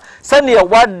mfoni na sane ya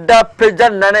wada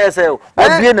president na na yese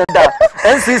obie na da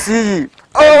NCCE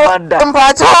Omada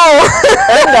mpacho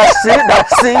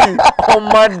that's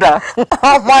Omada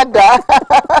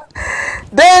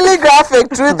Daily Graphic,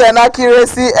 truth and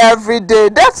accuracy every day.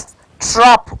 That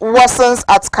trap worsens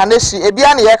at Kaneshi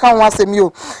ebiani ye kan wasem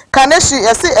yo Kaneshi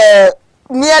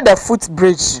near the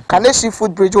footbridge Kaneshi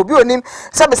footbridge obi onim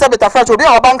sabe tafra obi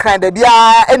a oban kan da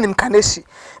bia enim Kaneshi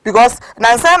because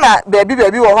nansa na baby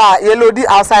wo ha yellow di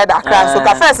outside Accra so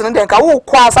ka first no den ka wo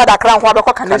kwa outside Accra kwa be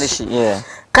kwa Kaneshi yeah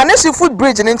Kaneshi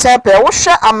footbridge ni nchepe wo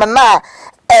hwe amana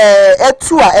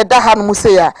etu a eda ha no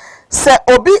se ya se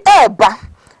obi eba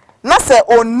na se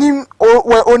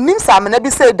onim samena bi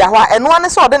se da ho a eno ane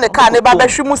se ode ne car ne ba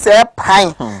behwe mu se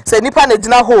pan se nipa na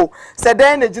gina ho se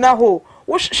den na gina ho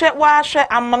wo hwe wa hwe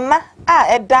amana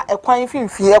a eda ekwan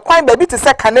finfin ekwan ba bi te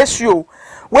se Kaneshi o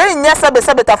we nya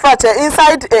sabe tafa che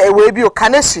inside we bi o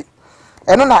Kaneshi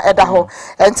eno na eda ho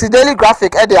and Daily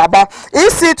Graphic e dey aba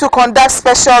EC to conduct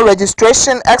special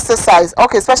registration exercise.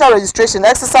 Okay, special registration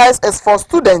exercise is for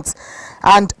students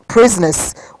and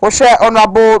prisoners. We share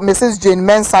Honorable Mrs. Jane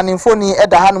Mensah infoni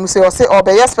eda hanum say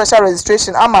obey special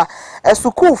registration ama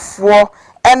school for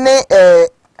any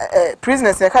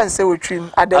prisoners can say we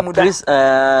trim ademuda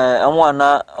amwa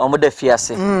na omoda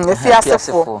fiase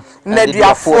for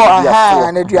neduafo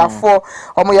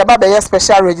omo yaba be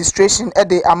special registration e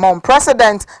dey among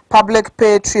president public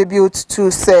pay tribute to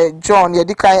Sir John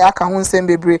yedikan aka hu nsem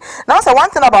bebre. Now say one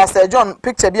thing about Sir John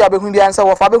picture bia behu bia nsa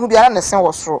wo fa behu bia na sen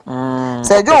wo soro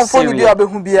Sir John phone bia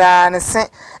behu bia na sen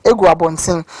egu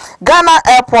abontin. Ghana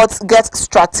airports get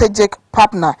strategic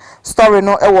partner. Story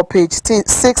no ewo page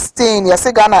 16.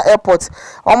 Yes, Ghana airport.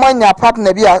 Omanya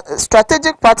partner be a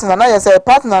strategic partner. Na yes,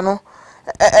 partner no.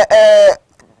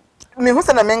 Me who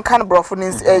say na men kan brofo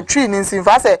ni tree ni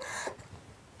sinfa say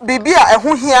bibia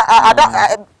ehu hia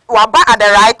waba at the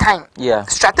right time. Yeah.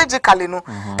 Strategically no.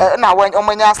 Na when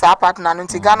omanya sa partner no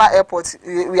nti Ghana airport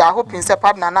we are hoping say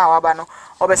partner na waba no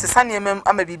obesesa ne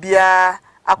ama bibia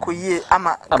akoyie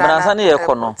ama Ghana ne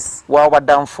yekono wa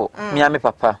wadamfo miame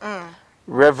papa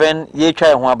Reverend ye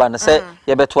twa ho aba no say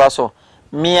ye beto aso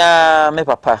mia me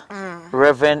papa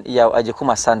Reverend ya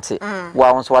Ajekuma Sante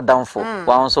wa wonso wadamfo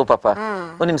wa wonso papa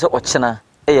onim se ochena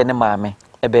eye ne maame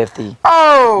e birthday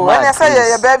when you say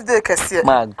your birthday kese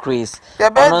ma Grace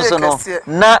your birthday kese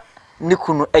na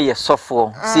nikunu eye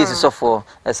sofo CACI sofo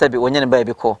esebi onye ne ba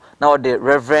bi ko na o de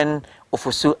Reverend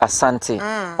Ofusu Asante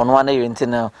ono ana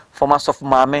yentina former soft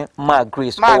maame ma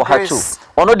Grace o hatu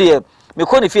ono de me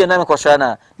ko ni fie na me ko hwa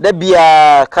na da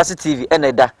bia CACI TV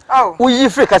eneda uyi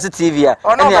free CACI TV a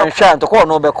ene anhwa ntoko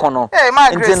ono be kono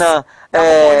entina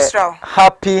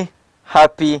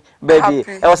happy baby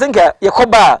I was thinking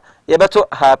yakoba ye beto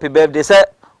happy birthday say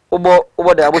obo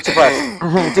da abochi pass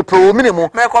ti pro minimum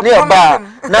near bar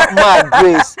na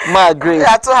ma Grace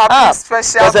yeah to happy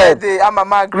special birthday ama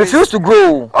ma Grace refuse to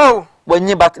grow when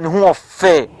you back in who of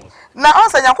fair na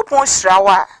onsa Yakupon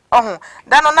hirawa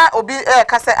dano na obi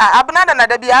ka se abna na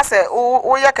da bia se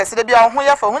wo ye kase da bia ho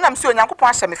ye fa hunam se Yakupon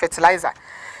ahye me fertilizer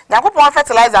Yakupon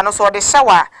fertilizer no so de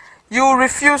shower you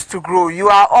refuse to grow. You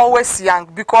are always young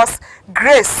because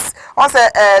grace, also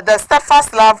the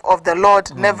steadfast love of the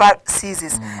Lord never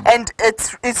ceases, and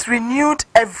it's renewed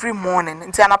every morning.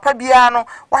 Nti anapa bia no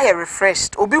why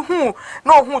refreshed. Obi hu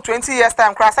no hu 20 years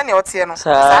time cross any otie no.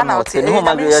 Sa na otie no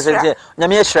ma gbe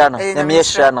nyame ehira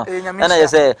no. Na ye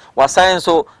say wasan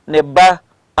so ne ba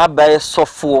abaye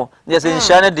sofo yes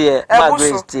nshane de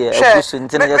Grace tie ebusu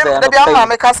ntine yes na bia ma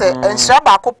meka se nshira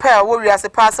ba ko pa wo wiase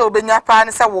pa se obenya pa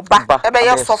ne se wo ba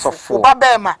ebeye sofo wo ba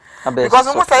ba ma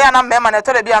because wo say ya na mema na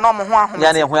to de bia na mo ho ahom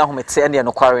ya na ho ahomete ene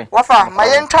no kware wafa ma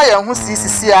ye ntwa ye ho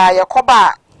sisisi a ye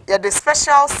koba ye the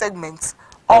special segment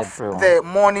of the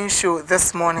morning show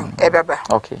this morning ebeba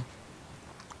okay.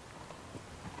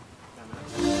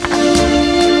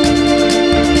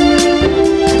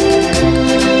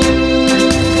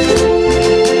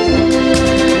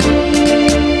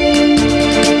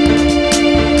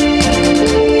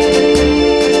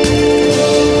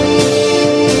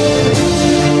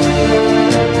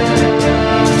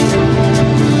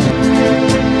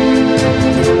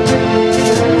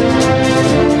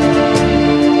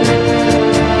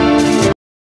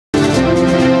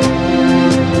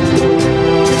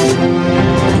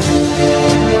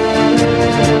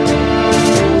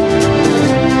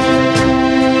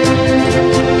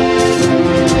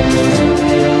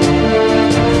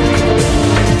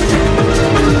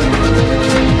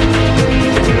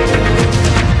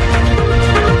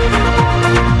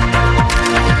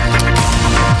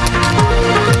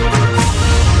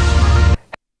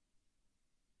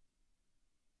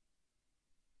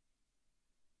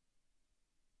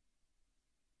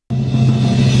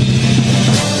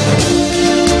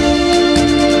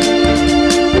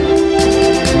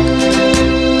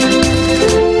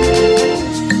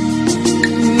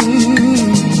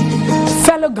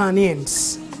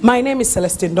 Ghanaians, my name is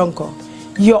Celestine Donko,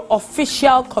 your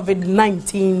official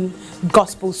COVID-19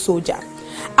 gospel soldier.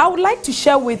 I would like to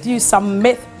share with you some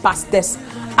myth busters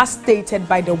as stated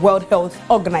by the World Health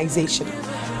Organization.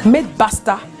 Myth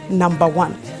buster number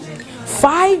 1.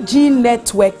 5G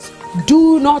networks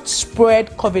do not spread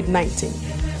COVID-19.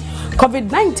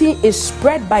 COVID-19 is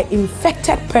spread by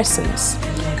infected persons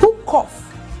who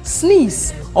cough,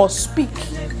 sneeze, or speak.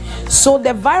 So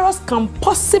the virus can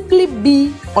possibly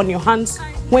be on your hands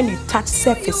when you touch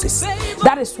surfaces.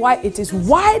 That is why it is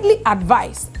widely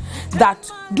advised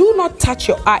that do not touch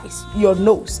your eyes, your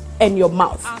nose, and your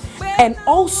mouth. And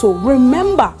also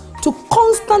remember to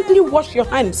constantly wash your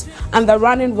hands under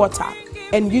running water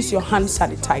and use your hand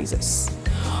sanitizers.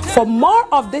 For more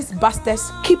of these busters,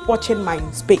 keep watching my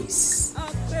space.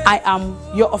 I am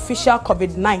your official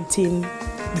COVID-19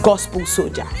 gospel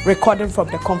soldier, recording from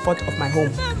the comfort of my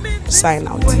home. Sign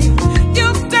out.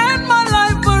 You've turned my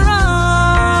life around.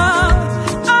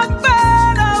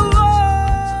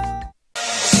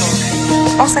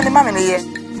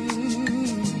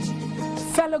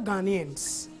 Fellow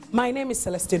Ghanaians, my name is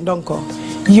Celestine Donko,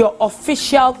 your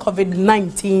official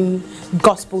COVID-19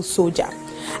 gospel soldier.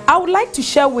 I would like to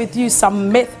share with you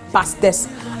some myth busters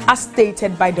as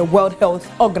stated by the World Health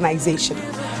Organization.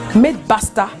 Myth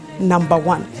buster number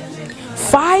 1.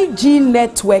 5G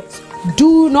networks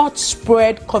do not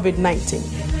spread COVID-19.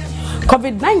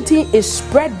 COVID-19 is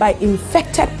spread by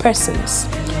infected persons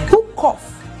who cough,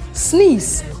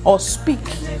 sneeze, or speak.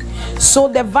 So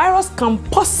the virus can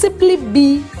possibly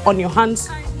be on your hands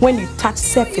when you touch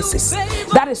surfaces.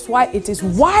 That is why it is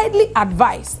widely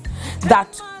advised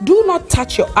that do not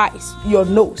touch your eyes, your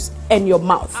nose, and your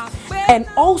mouth. And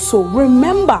also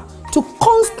remember to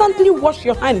constantly wash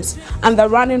your hands under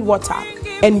running water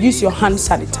and use your hand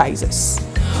sanitizers.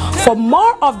 For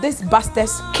more of these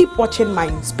busters, keep watching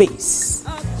my space.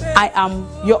 I am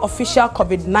your official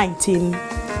COVID-19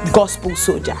 gospel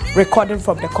soldier, recording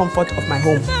from the comfort of my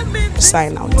home.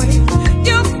 Sign out.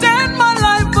 You've turned my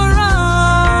life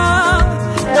around.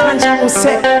 And I will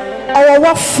say, oh,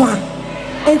 what fun!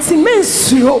 It's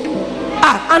immense,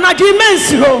 and I do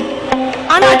immense,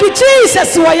 and I do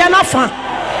Jesus, who I am not fun.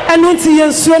 And until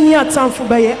you so near time for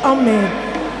by amen.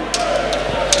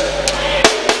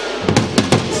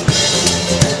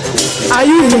 Are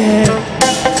you here?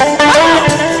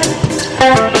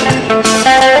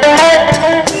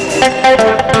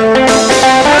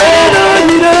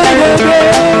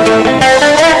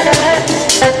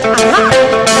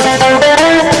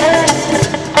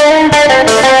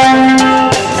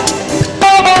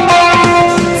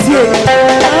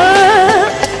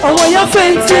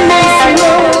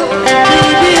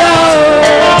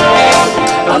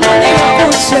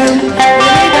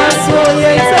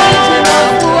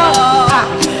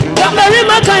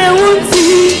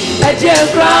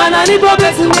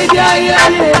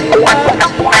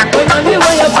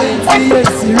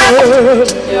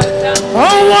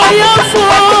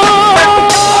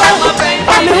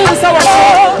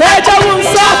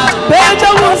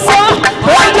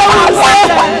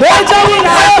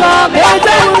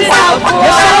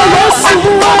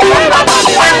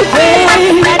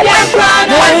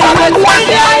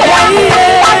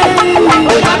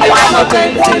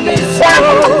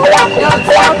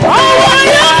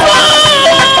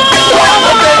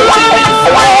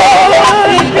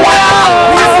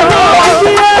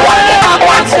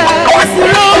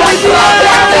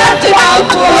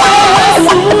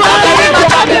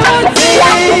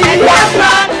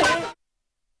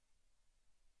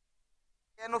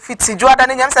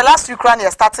 Last week, I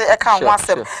started a count once.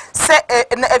 Say a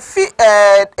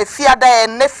fiada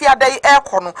and nefiada air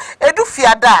corner. Edu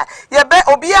fiada. Ye be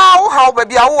obia how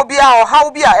baby or how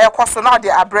be a air cosona de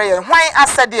abre. Why I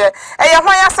said dear,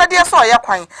 why I said yes, or ya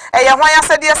quine. Why I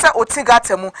said yes, or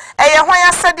tigatemu. Why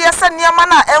I said yes, and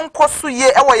Yamana and Kosu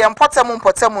ye away and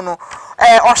potemuno.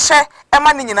 Or share a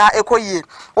manina eco ye.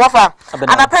 Wafa,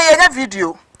 and I pay a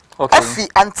video. Efi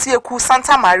Antieku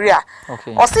Santa Maria.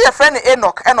 Or see a friend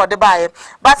Enoch and or the buyer.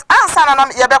 But answer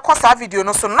and ya be kosa video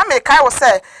no so na me kai will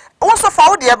say also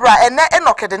for the bra and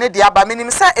Enoch de diaba minim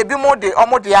say ebi mo de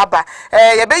omo diaba.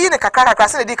 Ye be yin kakra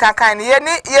se di kan ye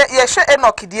ni ye hwe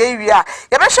Enoch de awia.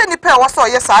 Ye be hwe nipa wo so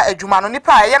ye sa adwuma no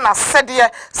nipa ye na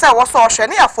sede say wo so hwe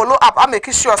ne ya follow up I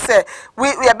make sure say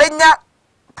we be nya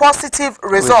positive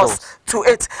results to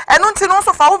it. And until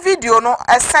also for our video no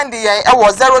send the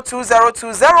was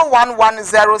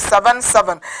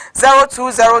 0202011077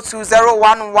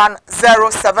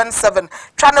 0202011077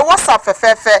 try the WhatsApp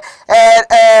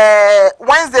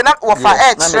Wednesday na wo fa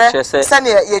send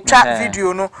ye twa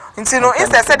video no nti no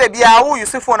instead say dey bia wo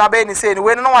use phone abe ni say ni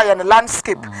we no wa ye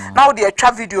landscape na wo dey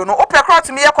twa video no open crowd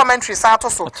to me ye commentary sa to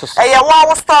so ye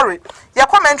wo story ye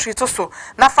commentary to so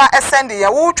na fa send ye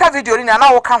wo twa video ni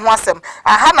na wo ka ho asem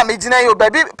aha na megina ye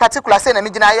baby particular say na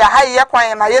megina ye aha ye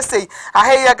kwan na ye say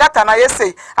aha ye gata na ye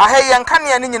say aha ye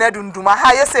nkane ni nyina dundum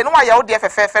aha ye say no wa ye wo dey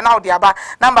fefefe na wo dey aba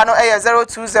number no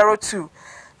 0202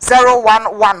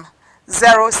 011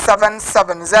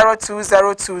 077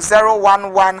 0202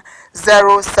 011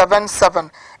 077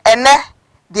 ene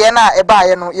de na eba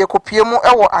ye no ye kopie mu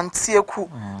ewo Antieku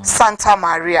Santa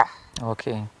Maria.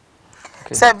 Okay.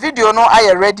 So video no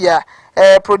aye ready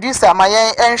producer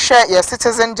mayen enhwe ye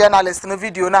citizen journalist no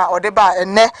video na odeba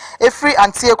ene efri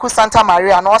Antieku Santa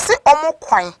Maria no se omo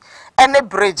kwan ene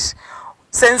bridge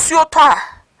sensuo to a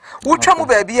wutwa mu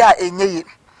ba bia enye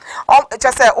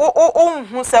just say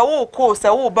hu say ko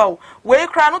say ba we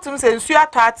kra no tum say nsuo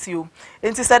atati o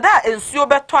enti say da nsuo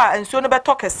beto a nsuo no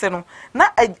beto kese no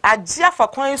na agye afa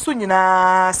kwan so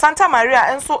nyina Santa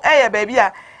Maria enso eye ba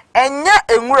bia enya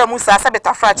enwura mu sa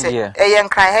beta frache eye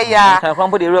nkran he ya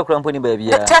krampo de ewura krampo ni ba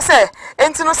bia just say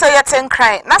enti no say yete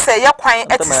nkran na say ye kwan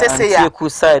etisese ya Antieku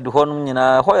side ho no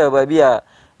nyina ho ya ba bia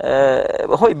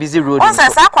how busy road on say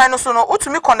kwan no so no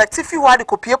utumi connect fi wa de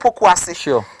kopie poku ase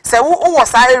sure say wo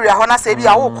sa area ho na say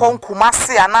bia wo ko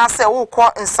nkumase ana say wo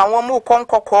ko nsanwo mu ko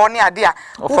nkokọ ne ade a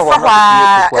wo fa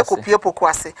wa ekopie poku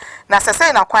ase na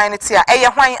say na kwan ne ti a eye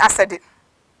hwan asede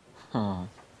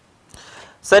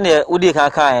sane udi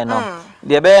kan no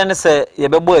de be ne say ye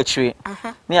bebo akire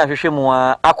ne ahwehwe mu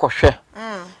a akohwe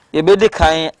ye be de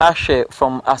kan ahwe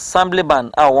from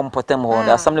assemblyman a wo mpotem ho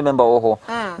the assembly member wo ho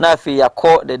na afi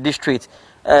yakọ the district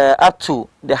up to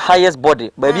the highest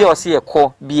body baby o se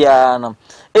yakọ bia no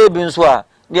ebi nso a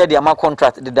ne de ama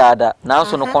contract de dada na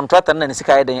nso no contractor na ne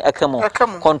sika ye den akamu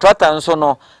contractor nso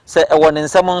no se e wo ne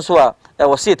nsam nso a e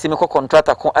wo se etimi ko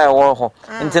contractor ko e wo ho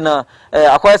ntina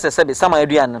akwai se be sama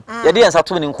aduan ye de nsa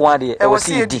to ne nko ade e wo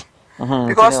se di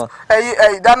because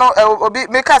that no obi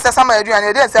make us some aduan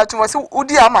e dey say atu say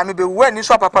udi ama me be wu ani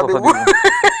so papa be wu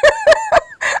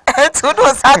etu do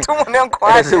satu mu ne nko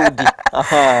ade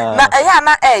na eya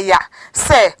na eya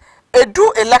say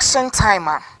edu election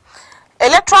time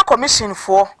electoral commission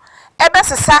for ebe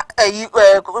sesa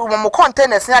mo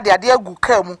containers na de ade agu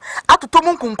ka mu atoto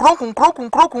mu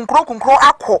kunkro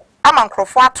akọ ama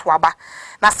nkrofo ato aba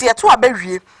na se eto aba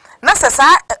wie na sesa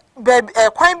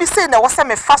kwan bi sei na wose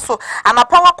me faso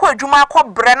anapa wakọ adwuma akọ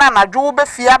bre na anadwo wo be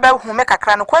fia ba hume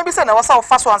kakra no kwan bi sei na wose wo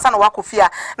faso ansa na wakọ fia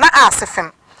na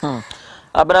asefem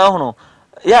abana hono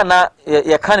ya na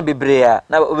ye kan bebre a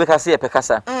na obekase ye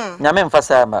pekasa nyame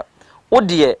mfasa ma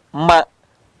odie ma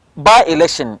by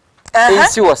election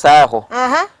ensi wasa ho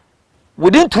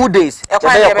within 2 days ya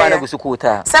kwa na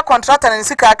gusukuta se contractor na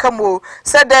sika aka mo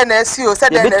se den na sio se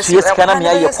den na sio kana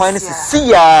me ya kwan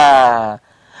si ya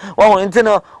wo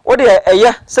ntino odi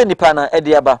eye se nipa na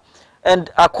edi aba and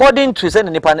according to se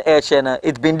nipa na e na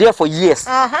it's been there for years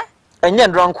enye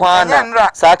ndron kwa na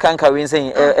sa kanka we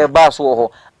nsen e ba so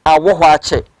ho awo ho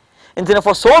ache ntino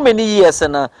for so many years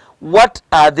na what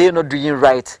are they not doing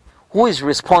right? Who is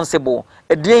responsible?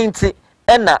 Edienti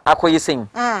ena akoyisen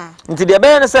nti de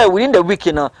be na say within the week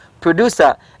na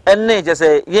producer enne je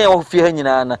say yen wo fie ha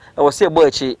nyina na e wo se bo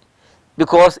achi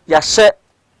because ya hye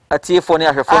atiefo ne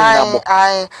ahwefo nyina bo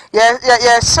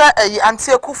ya hye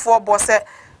Antieku fo bo se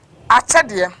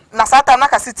achede na sata na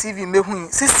kase TV mehu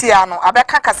sisia no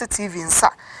abeka kase TV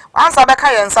nsa ansa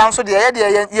beka ye nsa nso de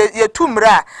ye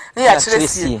tumra ne ya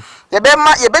kyeresi ye be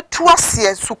ma ye betu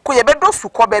ase suko ye bedo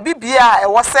suko ba bibia e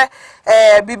wo se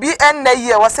bibi enna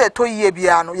ye wo se to ye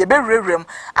bia no ye be rerem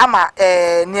ama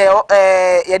ne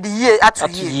ye de ye atu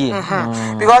ye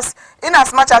because in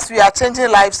as much as we are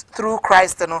changing lives through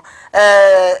Christ no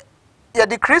ye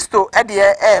de Christo e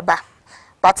de eba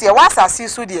but ye was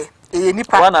asisu de e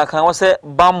nipa wana kan wo se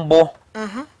bambo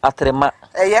atrema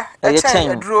eye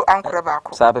chen duro ankora ba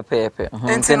ko sa pepepe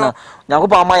ntina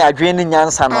nyakopa ama ya adwen ni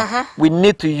nyansa no we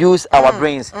need to use our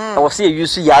brains I was say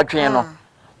use ya adwen no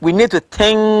we need to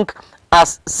think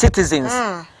as citizens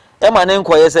ema ne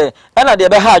nkoye say ena de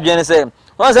be ha adwen say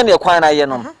won say ne kwan na ye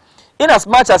no in as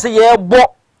much as ye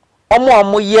bo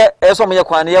omo ye eso mo ye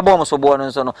kwan ye bo mo so bo no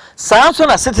nso no sanso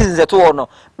na citizens eto no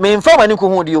me mfa mani ko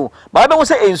hu di o ba be mo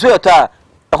say enso eto a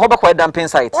ho be kwa dumping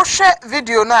site o hwe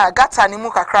video na gata ni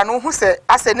mu kakra no hu se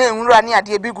ase na enwura ne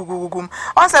ade bi gugugugum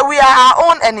on say we are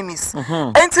our own enemies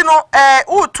enti no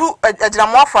utu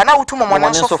agiramwafo na utu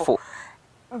momone sofo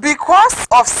because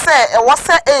of say was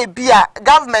say a bia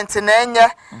government na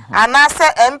enye anase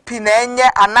MP na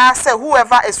enye anase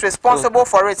whoever is responsible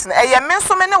for it na eye me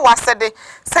so me ne wasede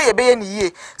say ye be ye ni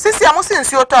ye sisi amusi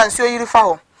nsuo to ansuo yiri fa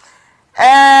ho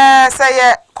say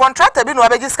ye contractor bi no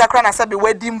abeji sika kra na say be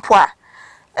wadi mpo a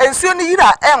ensuo ni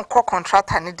yira enko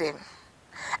contractor ne dem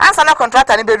ansa na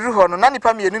contractor ne be duru ho no na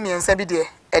nipa mienu miensa bi de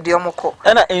ede omoko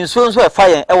na ensuo nso e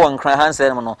fire e won kran hanse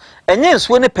no enye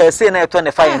ensuo ne pese na eto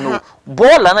ne fire no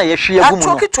bola na ye hwe agu mu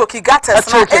no choki gates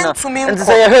na entumi nko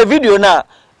say ye video na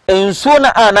ensuo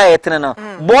na ana yetene na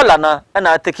bola na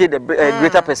na take the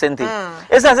greater percentage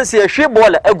esa say ye hwe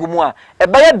bola agu mu a e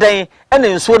ba ye dan na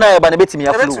ensuo na ye ba na betimi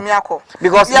aflo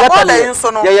because your bola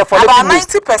enso no about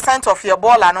 90% of your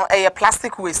bola no e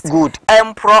plastic waste good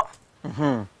empro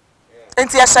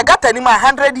enti ya shagata ni ma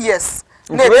 100 years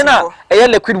na e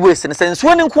liquid waste ne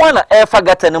senso ni nko na e fa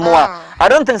gata ne mo a I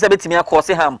don't think say betimi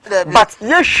akose ham but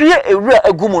ye hwie ewura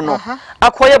agumu no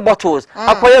akoye bottles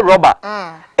akoye rubber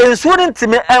enso ni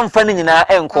ntime emfa ne nyina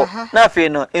enko na afi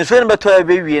no enso ni beto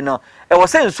abewie no e wo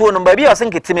se enso no ba bia wo se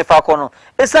nketime fa ko no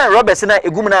esan rubber na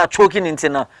egumu na choki ni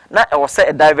ntina na e wo se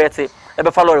e divert e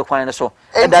be fa lorry kwan ne so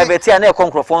e divert ya na e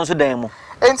konkrofo nso dan mu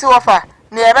enti wo fa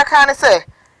ne e be kan ne se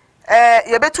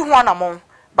ye betu ho anamon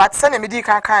but send me di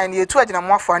kan ne etu agina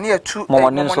mo afo ne etu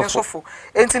momone sofo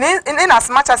enti in as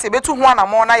much as ye betu ho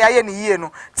anamon na yaye ne yie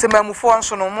no temamufo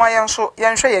nso no mo ye nso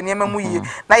ye nhwe ye niam mu yie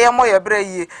na ye mo ye bra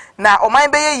yie na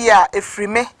oman be ye yie a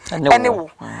efrime ene wo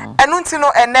enu nti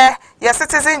no ene ye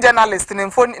citizen journalist ne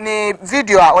mfo ne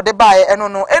video a ode bae eno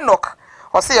no Enoch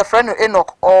o se ye friend no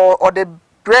Enoch or the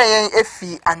brain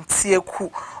efi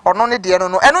antieku ono ne de no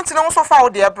no eno ntine nso fa wo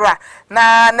de bra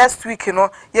na next week no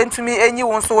yentumi enyi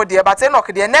wo nso wo de but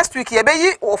Enoch de next week ye be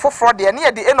yi ofoforo de ne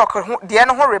ye de Enoch de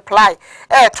no ho reply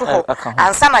to ho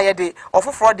ansa na ye de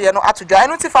ofoforo de no atodwa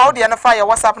eno nti fa wo de no fa ye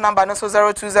WhatsApp number no so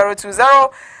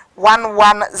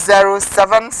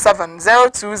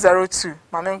 02020110770202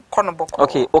 mame kono boko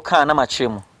okay o kan na ma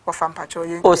chemu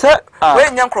o se we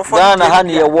nya nkrofo na ha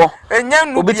ne ye wo enya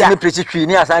nu obi tini prechi twi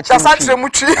ni asan chiri mu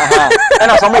twi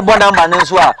na so mo bo number ne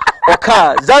nso a o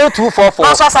kan 0244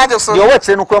 na so asan so yo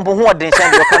wetire no kwampo ho odin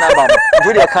shan de o kan number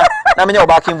no de kan na me nya o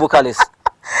backing vocalist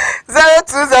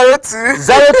 0202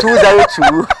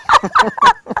 0202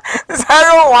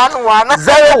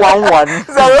 011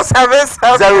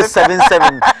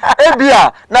 077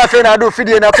 ebia na fe na do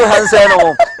fidie na to hansa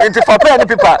no enti for pen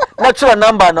paper na tro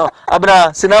number no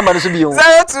abna si number no so bi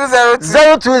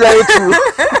 0202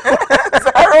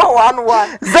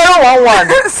 011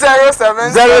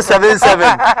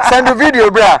 077 send the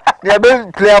video bra na be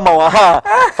play ma wa ha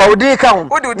fa odi kan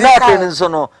na fe nso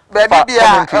no baby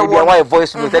bia why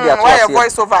voice no dey why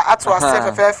voice over atwa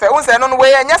fe won say no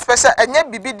we enya special enya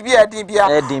bibi bia din bia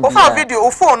o fa video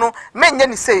o phone no menye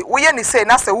ni say wo ye ni say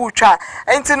na say wo twa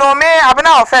enti no me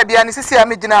abena o fa bia ni sisi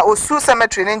amegina osu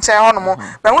cemetery ni nchen hono mo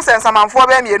me hu say nsamanfo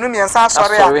ba mienu miensa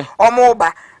asore a omo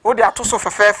ba wo de atoso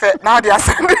fe na de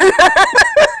asende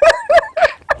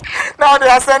now they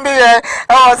are sending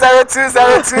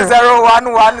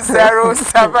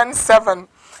 0202011077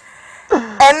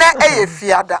 ene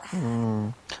fiada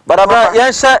but abra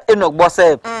yansha Enoch boss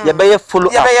say ye be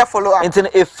follow up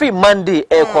into a free Monday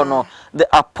e kono the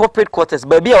appropriate quarters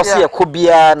baby I see ko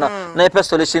bia na e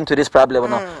solution to this problem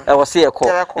no e was see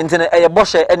ko into e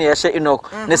boss ene ye she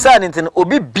Enoch ne sa into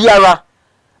obi biara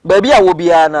baby a wo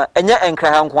bia na enye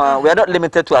enkra ha nko we are not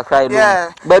limited to Accra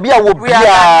alone baby a wo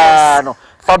bia no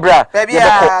Fabra baby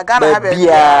Ghana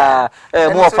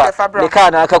mofa the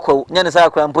car na akakwa nya ne sa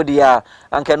akra mpodi ya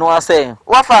anke no ase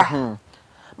wafa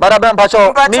barabra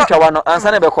mpacho mintwa wano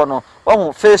ansa ne beko no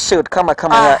ohun face shield kama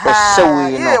ya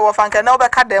esewi no ye wafa anke na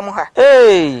obeka dem ha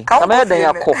kama ya den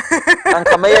yakọ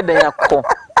anka ma ya den yakọ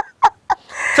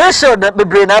face shield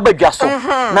bebre na abadwa so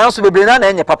na nso bebre na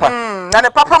enye papa na ne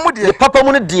papa mu de papa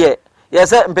mu ne de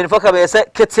yesa mpenifo ka be yesa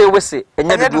kete wese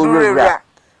enye de wura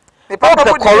the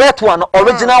correct one,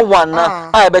 original one.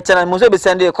 I bet you must be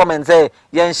sending a comment say,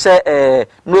 "Yen share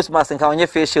nose mask and can your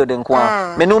face shield and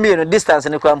quan." Me no me no distance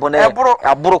in the crampon. A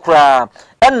brokra.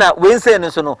 And now we say no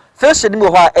so no. Face shield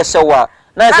mo ha e showa.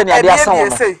 Na say na dia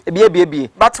sound. E be.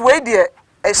 But wait there,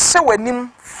 a show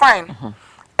nim fine.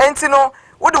 And you know.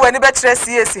 Would do any better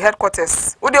CACI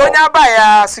headquarters? Would you only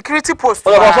buy a security post?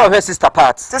 Oh, also her sister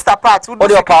part. Sister part.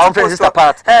 Would your power friend sister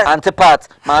part? Auntie part,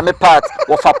 mommy part,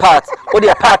 wafa part. Would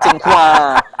your part in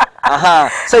kwa?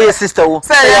 Aha. Say your sister.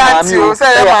 Say your auntie.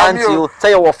 Say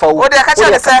your wafa. Would you catch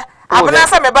her say? abuna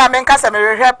say me ba me nka say me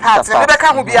hwehwe part me be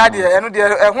ka ho bia de eno de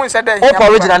ehun hye de o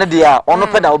original ne de a ono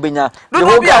pe na obenya the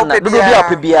whole Ghana do bia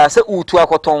pe bia say utu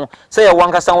akoton say ye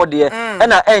wankasa wo de e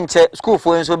na enche school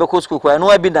fo nso be ko school kwa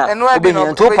eno abi na obenya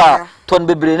nto pa ton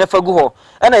bebre ne fagu ho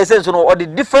e na yese nso no o de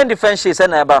different shades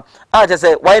na eba a je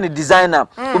say why ni designer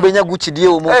obenya Gucci die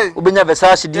o mu obenya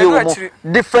Versace die o mu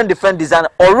different design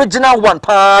original one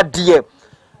pa die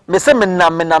me say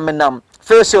menam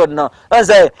first shot no I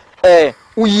say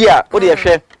uyi a o de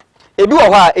hwe ebi wo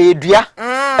ho a edua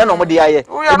e no mo de aye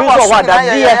ebi nso wo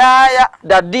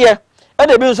dade e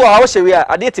na ebi nso wo hyewe a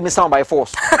ade timi sound by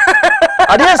force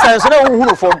ade sense na wo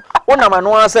hunu fom wo na ma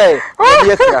no a say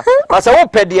de afia but say wo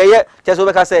pede ye just wo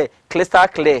be ka say crystal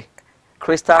clear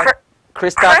crystal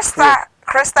clear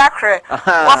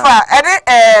wafa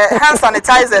hand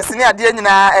sanitizers ni ade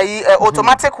nyina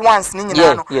automatic ones ni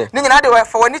nyina no ni nyina de we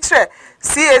for wani kire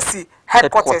CACI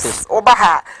headquarters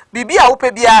obaha bibia wo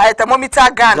pe bia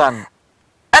thermometer gun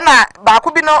na ba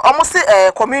ko bi no omo se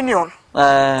communion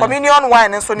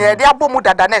wine so ne de abomu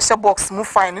dada na ehye box mu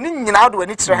fine ni nyina do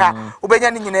wani kire ha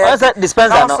obenya ni nyina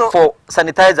dispenser no for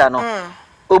sanitizer no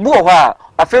obu ho a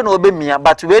afi no obemia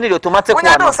but we need automatic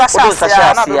one no so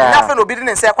sasha na afi no obidi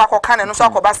ne se kwakoka ne no so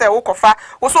akoba se wo kofa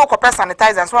wo so kopa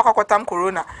sanitizer so akokotam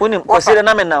corona unim kwasire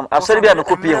na menam afsori bia no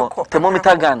copy ho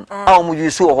thermometer gun a o mu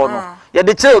use ho no ye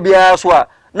de che obi a so a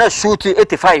na shoot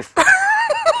 85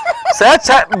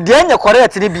 sacha de nya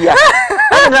correct ni bia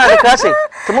na de classic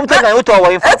thermometer gun we to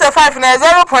our info 85 na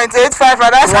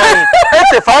 0.85 that's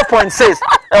 85.6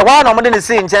 one no mo de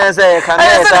see chance can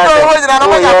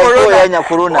nya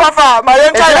corona wafa ma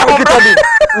yen try na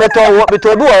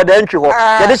meto bi wa da ntwe ho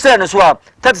ye de share no so a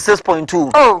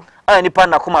 36.2 ah nipa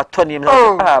na kuma toni mi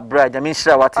bra jamin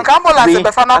shira wate ambulance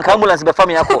be fa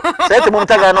me yakọ say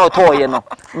thermometer gun na oto ye no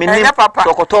mini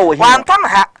tokoto wo hi wan ton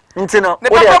ha ntino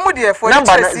number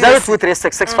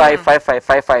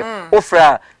 0236655555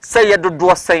 ofra say ye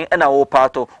dodo sen na wo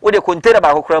pato wo de container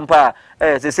ba kokora mpa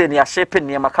say ni a shipping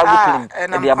ni makago clean e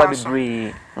de aba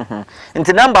bebre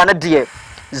nti number na de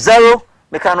 0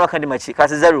 meka no kan di machi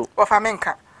kasi 0 ofa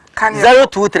menka kan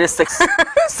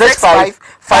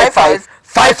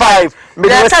 0236655555 me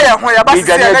de say ya ho ya ba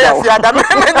say ya fi ada me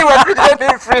ni wa fi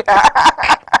de free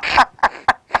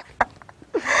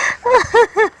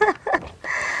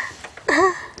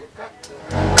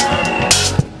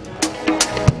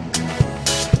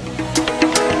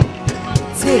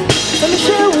Some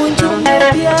share won't do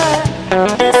media.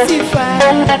 See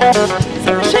fire.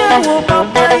 Some share won't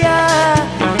papaya.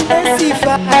 See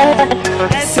fire.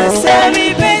 Sesame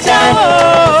pejao,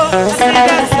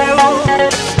 sedaseo.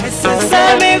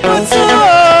 Sesame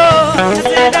kutuo,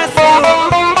 sedaseo.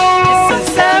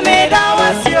 Sesame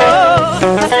dawasio,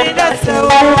 sedaseo.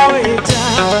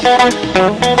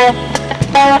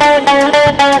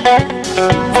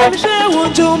 Some share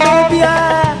won't do media.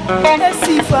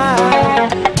 See fire.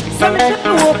 Some share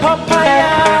won't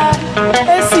papaya.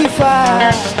 See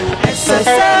fire.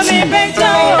 Sesame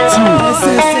pejao,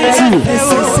 sedaseo.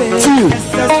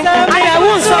 I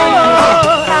won't say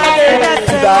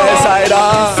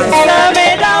Sesame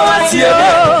dawasio,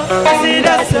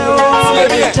 sedaseo.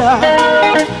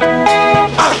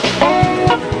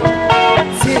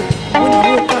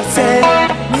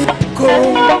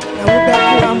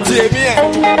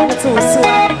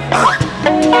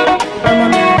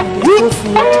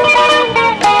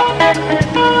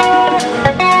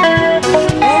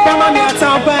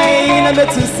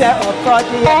 to say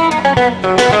okodi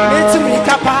it's me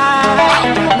kapa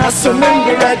na so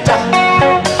membe reda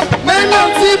men on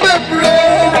ti bebre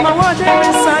ma wode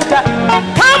santa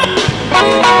come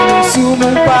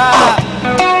sumpa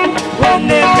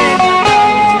wone me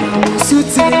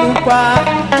sutimpa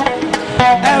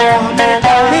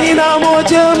e na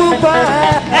mojempa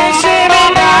e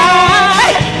shimina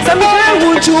samira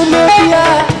wujumepia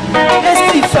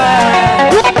estifa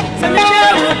samira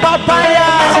papaya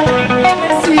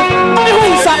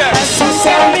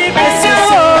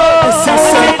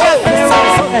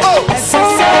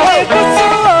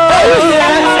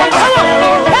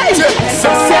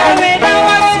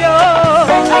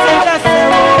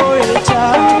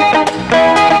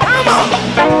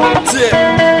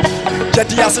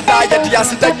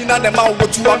Yasida nyina ne ma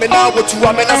wotu ame na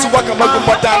so waka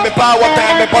magumo da me pa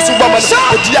wata me pasu wa man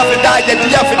odi afida ye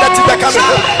di afida ti be ka me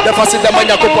the fast the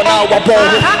manya kopo na wa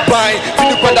bon pai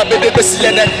fini kwanda be de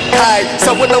besi ne kai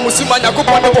sa wona musima nya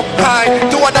kopo ne wo kai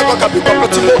do wada go ka bi kopo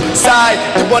to mo sai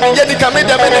the boni ye di ka me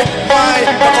de me ne pai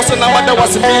because na wada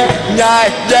was me nyai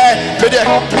yeah me de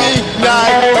me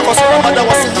nyai because na wada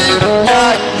was me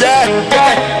nyai yeah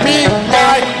me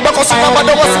nyai because na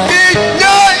wada was me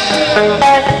nyai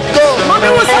go Mommy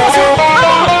was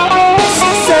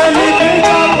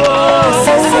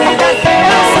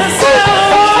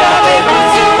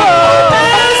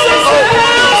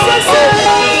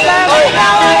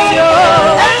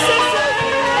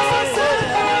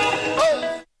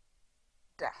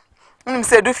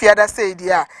edu fiada say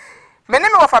dia me ne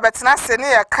me wo fa betena se ne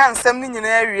ye kan sam ni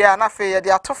nyina awia na fe ye de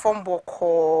atofom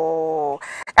boko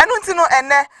enu nti no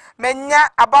ene menya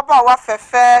ababa wa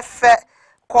fefefe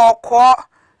kokko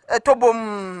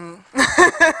etobom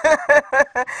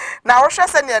na wo hwe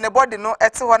se ne body no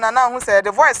ete ho na hu se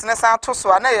the voice ne san to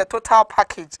so na ye total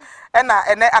package ena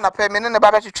ene anapa me ne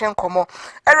baba twetwe nkomo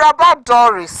Eraba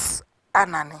Doris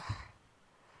Anani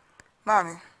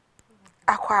Mami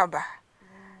Akwaba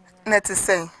net to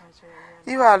say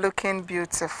you are looking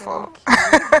beautiful.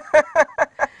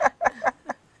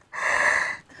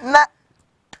 Na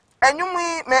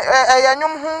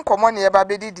enyum hu komo ne eba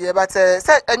bedi die but say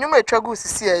enyum etwagu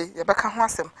sisi ye beka ho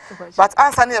asem but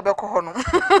answer ne ye beko ho no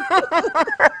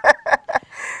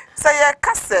say ye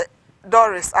kase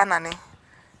Doris Anani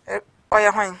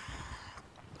oye hwan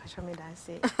show me that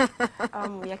say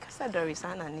ye kase Doris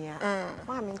Anani a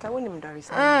ma me nka wonim Doris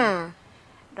Anani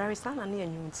Doris Anani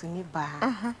enyum tuni ba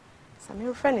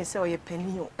Some friend say oye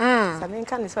penny o. Some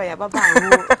can say oye baba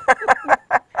o.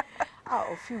 Ah,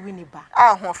 ofi wini ba.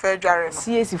 Ah, ho fe dware no.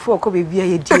 CACI for ko be bia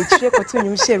ye die kire ko to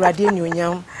nyum share rade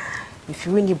anyonyam. If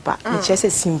you wini ba, me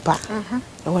chese simpa.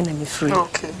 E wona me free.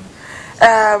 Okay.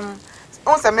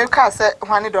 On say me ka say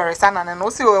hwane Doris Anani no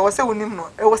see we say wonim no.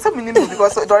 E we say minim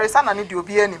because Doris Anani dey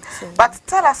obi anim. But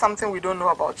tell us something we don't know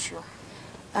about you.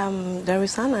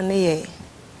 Doris Anani ye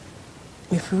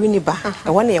me free ba e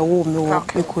wona ye wo me wo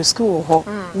me ko school ho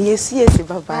me ye CACI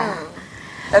baba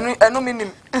enu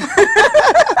minim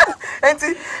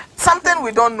enti something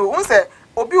we don't know say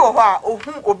obi wo ho a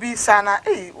ohun obi sana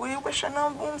we hwe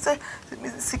na say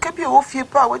sika bi o fie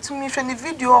pa wetumi hwe ni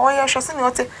video o ye hwe se ne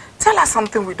ote tell us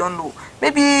something we don't know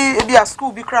maybe a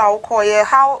school bi kra o call ye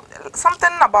how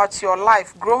something about your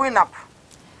life growing up.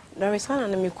 There is na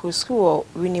me ko school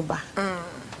Winiba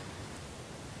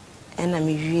and I'm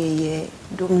a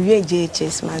don't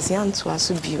JHS Mazian to us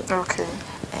bio. Okay.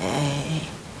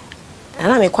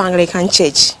 And I'm a Anglican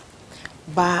church.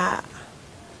 But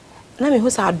now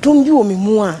who's a don't you me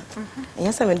more. And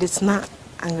yes, I'm this not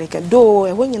Anglican.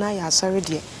 Though when you are sorry,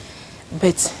 dear.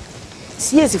 But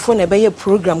see as if on a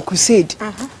program crusade.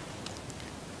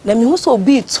 Let me also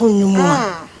be to you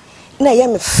more. Na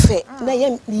yam fe na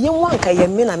yam one ka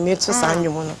yam na me to san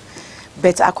you no.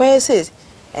 But akwai says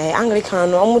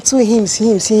Anglican no am to hymns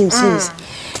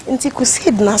nti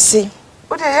crusade na se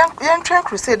o de yan try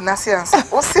crusade na se ansa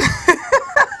o se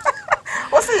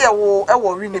ya wo e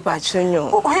wo rini ba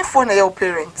chenyo o hifo na your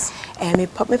parents me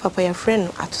papa your friend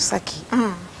Atusaki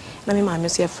na me mama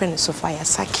so your friend Sophia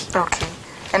Saki. Okay.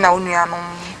 And na onuanom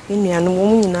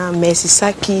wo nyina Mercy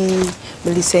Saki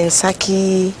Melissa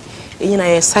Saki na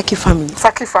ye Saki family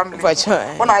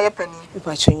wona aye pani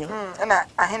ba chenyo na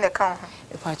ahene kan ho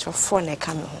ba cho for na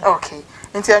ka me ho. Okay.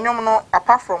 Nti anyom no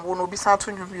apart from wo no bi san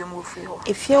to nwum mu ofi ho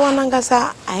if you wan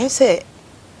ngasa I say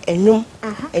enyum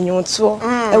to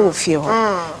e wo fie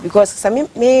ho because some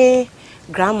me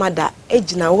grandmother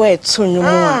ejina wo eto nwum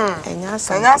a enya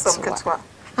asam ketwa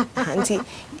anti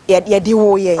ye de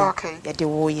wo ye ye de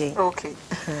wo ye okay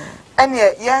and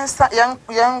yan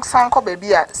san ko ba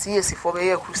bia CACI for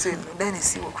be crusade no then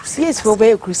si wo crusade CACI for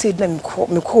be crusade na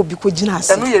me ko bi ko gina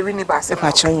ase no ye wini ba se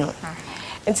pa chonyo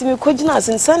enti me ko gina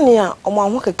ase nsane a omo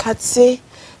anho keka tse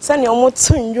sane omo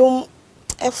to nwum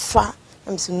efa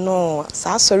am say no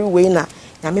sa sorry we na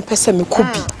nya me pese me ko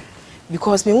bi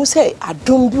because me hu say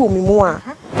adom bi o me mu a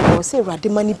o say rade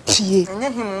mani pie nya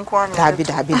him nko an dabi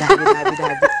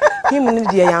him ni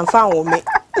de yan fa wo me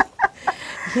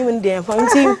him de yan fa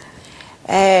nti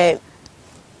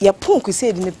ya punku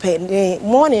say de me pe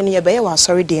morning ye be ye wa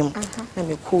sorry dem na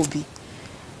me ko bi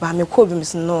ba me ko bi me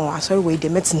say no sorry we de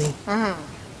metini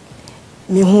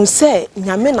me hu say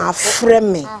nyame na afre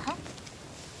me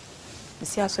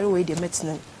si asori we de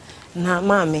metini na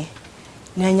maame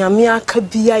na nyame aka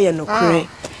bia ye no kure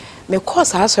me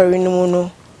course asori no mu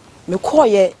no me ko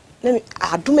ye na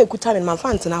adom ekuta me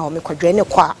manfant na ho me kwadwe ne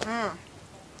kwa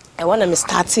e wona me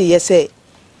start ye say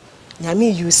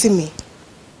nyame use me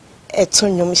eto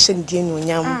nyom hye no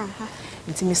nyam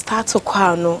nti me start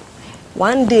kwa no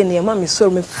one day na ma me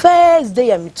soro me first day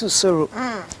ya me tu soro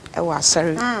e wa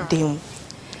asori dem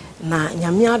na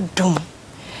nyame adom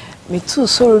me tu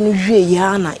soro no wie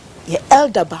ya na ye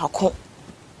elder baako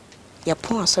ye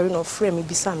pon asori no frame me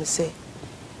bisa me say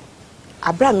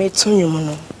abra me to nwum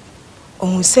no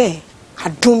ohun say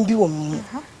adom bi wo mu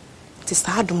ti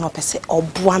sa adom no pese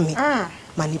oboa me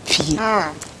mani pie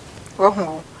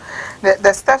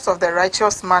the steps of the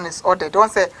righteous man is ordered.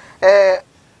 Don't say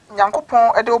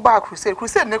Yankopon e de oba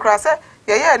crusade ne kra say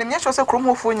ye ni me sure say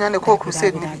kromofo nya ne ko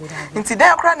crusade ni nti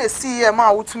den kra na see e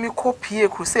ma wotumi copy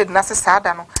crusade na se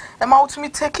sada no e ma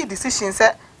wotumi take decision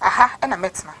say aha na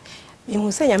metna me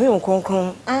hu say nyame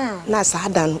nkonkron na sa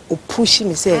adan o push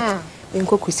me say me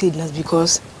nko crusade na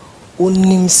because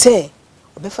onim say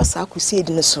obefa sa crusade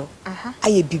ne so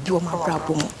aye bibi o ma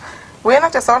brabo mu we na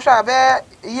chesa hwa abe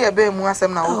ye be mu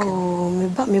asem na okay oh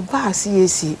me ba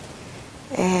CACI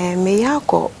me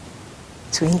yakọ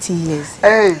 20 years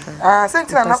hey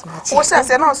sentina na wo sha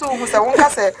se na so hu se won ka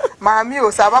se maami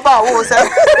o sa baba wo se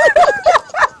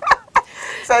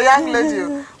say young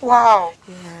lady wow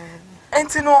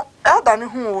enti no elda ne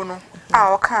hu wo no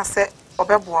a o ka se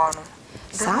obeboa no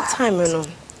that time no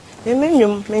me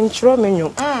menwum me nchro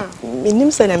menwum me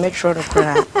nim se na me tro no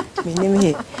kra me nim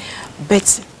he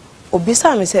but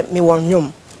obisa me se me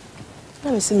wonnwum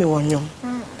na me se me wonnwum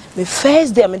me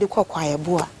first day me de kwakwaye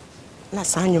boa na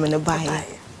sanwum ne bae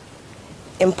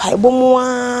empai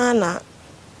bomoa na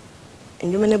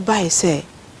nwum ne bae se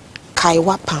kai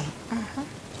wapam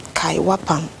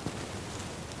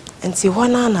enti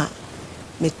hona na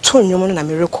me to nwum na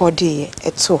me record e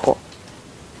eto ho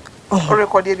o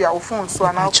record e bia wo phone so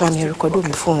ana o me record o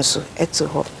me phone so eto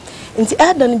ho nti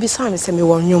adan bi sa me se me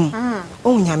wonnwum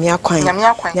o nyame akwan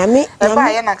nyame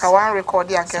ba ye na ka wan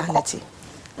record ya nke ko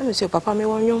na me se papa me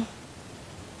wonnwum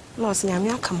no se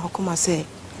nyame akama koma se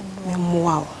me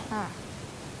moa o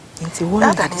nti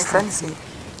won that is friends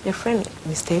your friend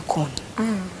Mr. Ekon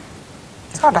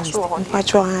so that's so hon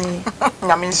pacho ai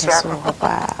nyame nsira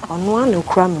papa ono an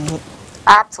okura me mu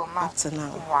up till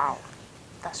now wow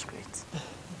that's great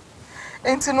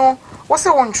enti no wo se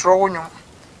won tro wonyo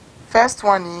first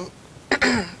one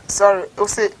sorry wo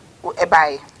se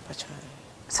ebae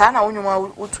sa na wonyo ma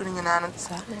wotu ni nyina no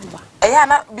eya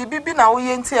na bibi na wo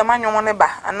ye nti e manyo ne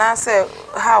ba ana se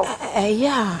how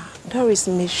eya Doris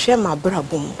me hwe ma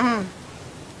brabom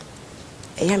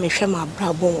eya me hwe ma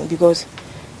brabom because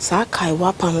sa kai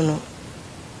wapam no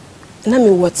na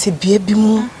me wote bia bi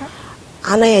mu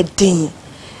ana ye den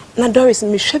na Doris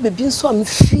me hwe bebi nso am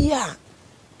fia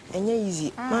enye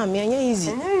easy mama enye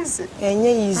easy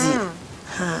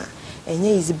ha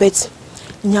enye easy bet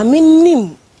nyame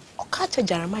nim okacha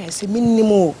Jeremiah se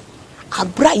minnim o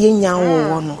abra ye nyan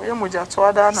wo no ye moja to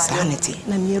ada na sanity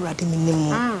na me Awurade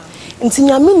minnim nti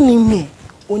nyame nim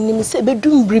onim se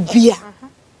bedum bribia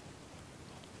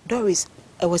Doris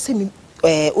e wo se mi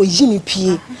oyi mi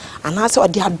pie ana se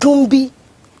ode adom bi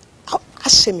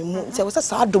ahye me mu nti wo se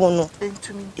sa adom no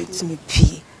etimi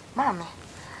pie mama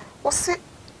wo se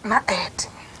na ed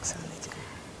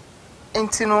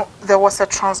enti no there was a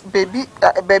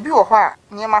baby wo ho a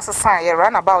nyema sesan ye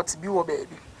run about bi wo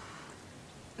baby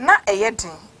na eye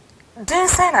den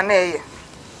sen na eye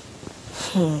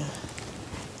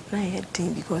na eye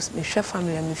din because me hwe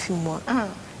family me fi mu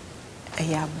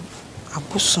eye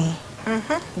abosom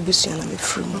busia na me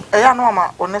free mu eye no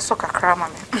ma oneso kakra ma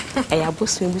me eye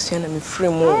abosom busia na me free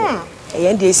mu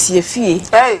eye de esiefie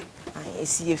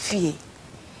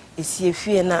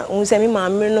esiefie na unse me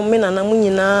maame no me nana mu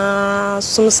nyina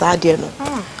som saade no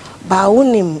ba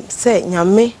wonim se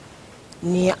nyame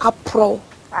ni apro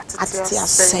atete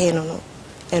asai no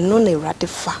eno na Awurade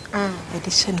fa e de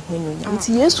hye ne ho nyam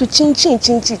nti Yesu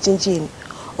chinchin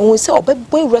onwe se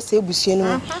obebo Awurade ebusua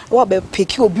no wo be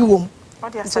peki obi wom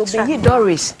so be yi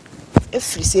Doris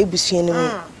efri se ebusua no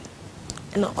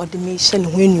na ode me hye ne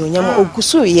ho nyam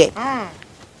oguso ye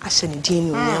ahye ne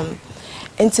din nyam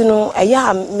enti no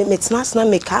eya metnas na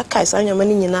me CACI sa nyama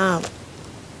ni nyina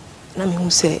na me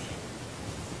hu se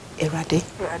Awurade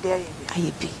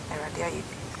ayebi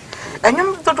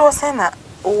enyum dodo se na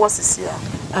owo sisia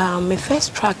my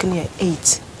first track near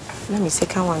 8 na me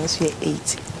second one is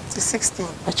 8 to 16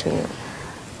 actually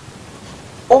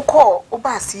oko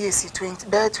oba CACI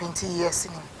 20 years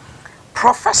ni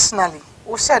professionally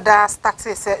o sheda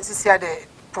started sisia the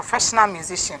professional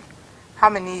musician. How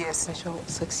many years? 6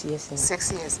 years.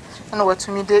 6 years. And what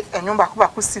to me de enyum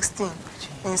baku 16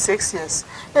 in 6 years.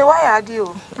 Hey, why are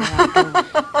you?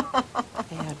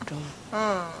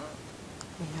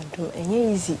 Enye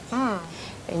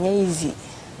easy.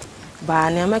 Ba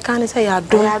na meka say ya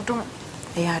dom.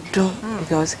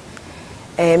 Because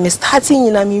me starting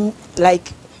in I mean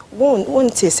like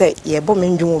won't say ye bo me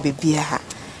ndwom obebi ha.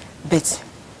 But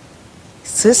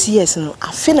 6 years no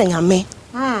afi na nyame.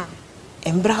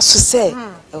 Embra so say e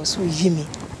wo so yimi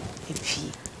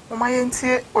efi o ma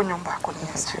yentie onyom ba ko ne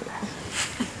yasa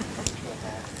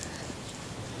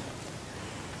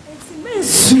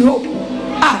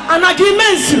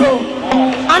mensuro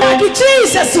anagi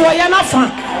Jesus wo ya na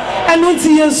fa enu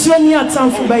nti yensuo ni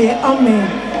atamfo be ye amen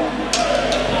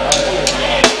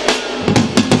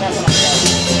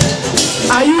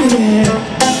are you here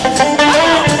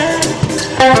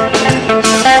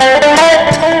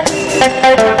I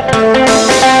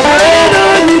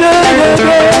don't need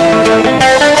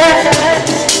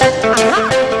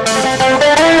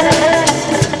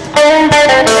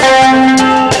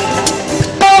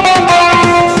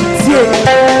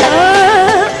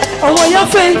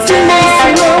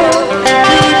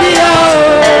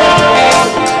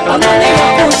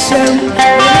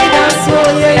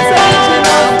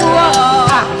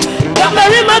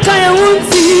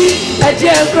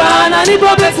Eje krana ni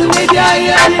bobe tu media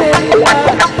ye.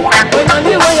 When I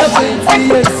me way of 20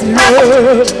 years.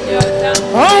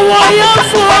 Oh, why you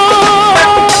for?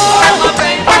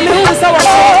 I'm in so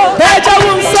Beja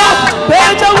wunsa,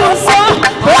 Beja wunsa,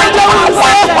 Beja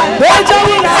wunsa,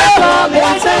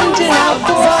 Beja wunsa.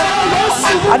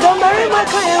 I don't marry my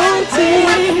kind of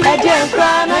tea. I just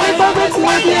cry and I never bet me.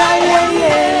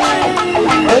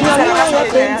 When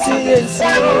you're 20 years,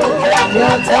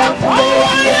 you're time for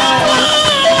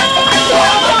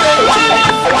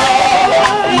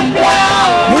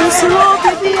Miss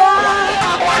Robibia,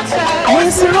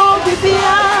 Miss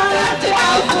Robibia,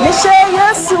 Michelle,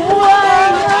 yes, oh,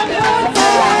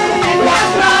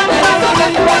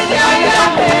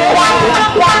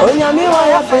 Yami,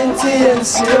 why are 20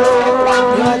 years?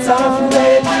 You're time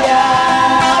for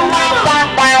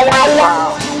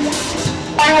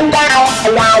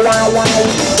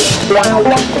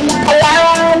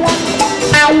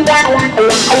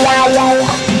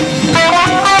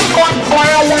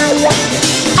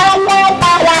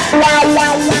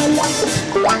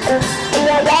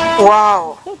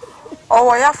wow.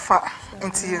 Oh, yafa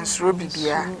into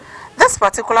Robibia. This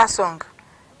particular song,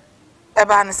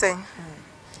 Eban saying,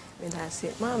 and I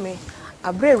said, Mammy,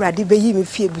 I bring ready by you,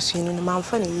 fear between the man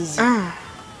funny easy.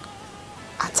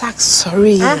 Attack,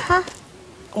 sorry,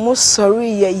 almost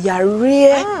sorry, yare,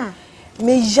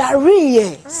 me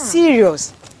yare,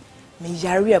 serious, me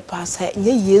yare pass her,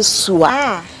 ye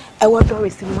sua. I want to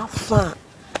receive my fan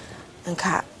and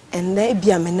car, and there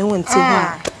be a man no one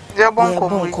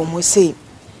to come say,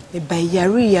 by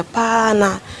yare,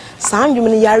 pana, sound you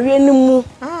mean yare no more.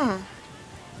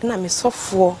 And I'm so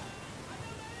for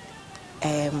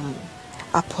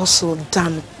Apostle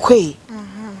Dan Quay,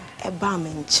 a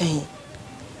barman chain.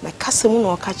 My cousin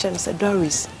or catcher and said,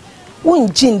 Doris,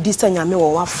 won't Jin disanya me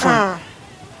or fan?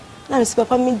 Now, Miss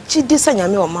Papa, me G disanya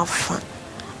me or my fan.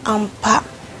 Pa,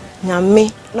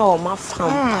 Yame, no, my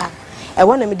fan. I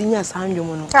want to be the sound you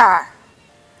mono.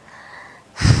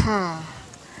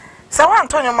 So,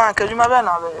 Antonio Mark, you may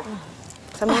know.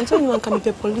 Some Antonio can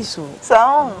be police,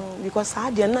 so because I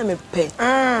didn't know me pay.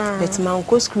 But my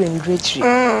uncle screen retreat.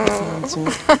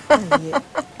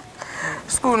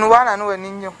 School no one and when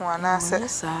in your one answer,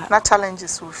 not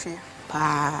challenges with you.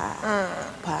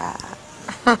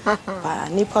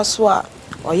 Nipa swa,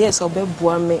 or yes, or be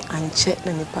boame and check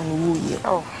the nipa woo ye.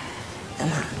 Oh,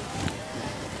 and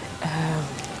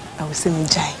I was saying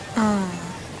jai.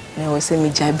 I was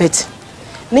saying jai bet.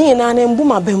 Nay, and I am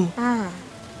booma bem.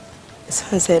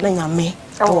 Son said, I me.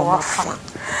 Oh, fun.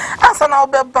 As an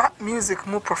albert music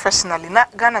more professionally,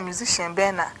 not Ghana musician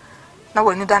Benna. Now,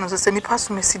 when you done as a pass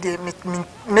me see the me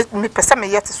person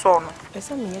yet is on.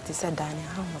 Person yet is a Daniel,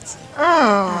 how much?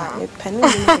 Penny.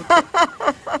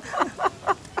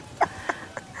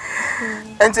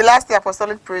 Until last year,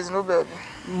 apostolic praise no baby.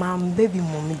 Mam, baby,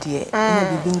 mommy, dear,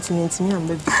 and be intimate to me and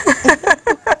baby.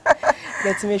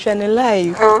 Let me shine a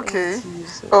life. Okay.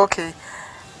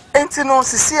 And you know,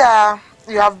 Cecilia,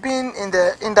 you have been in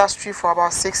the industry for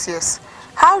about 6 years.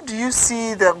 How do you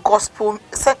see the gospel,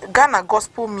 Ghana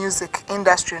gospel music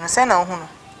industry? You say now,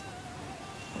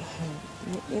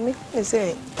 you make me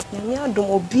say, "Yamia don't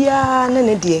obia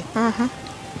nene die."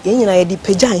 You know, I di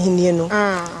peja hini no.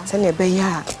 Send a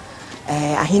beya.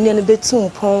 A hini no betum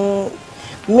pon.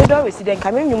 Middle resident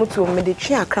coming you to me the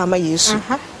tree akrama yesu.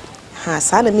 Ha,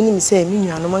 sada minim say me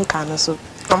nua no man kan so.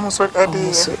 Almost a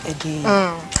day.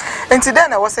 And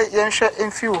then I was a young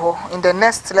in few in the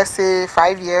next, let's say,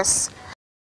 5 years.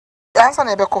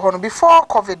 Answer before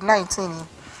COVID-19.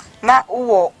 Now,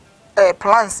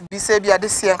 plans be say be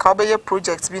this year and cover your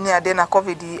projects be near then a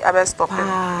COVID I stop.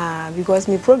 Because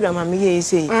my program I me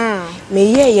say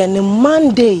me yeah and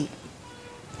Monday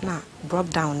broke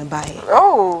down the buy.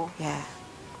 Oh, yeah,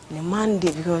 the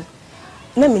Monday because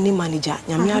na me manager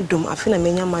nyame adom I feel na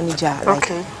me manager.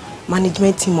 Okay.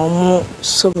 Management team omo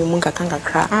so me mun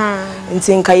kakra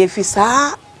nti nka ye fi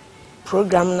sa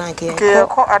program na ke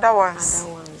ko other ones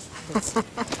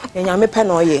nyame pe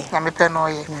no ye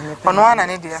ono ana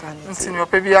ne dia nti me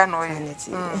opa bia no ye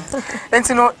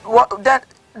nti no that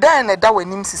that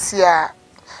when him sisi a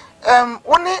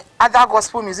only other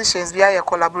gospel musicians be your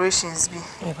collaborations be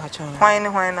why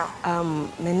now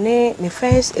me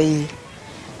first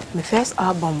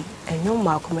album enyo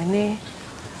ma ko me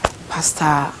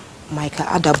Pastor Michael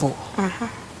Adabo.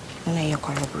 And I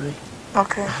collaborate.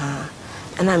 Okay.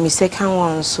 And I'm my second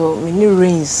one, so me new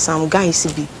rains some guys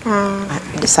be.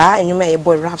 This and you may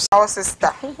boy raps. Our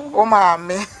sister, oh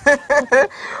mommy.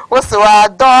 What's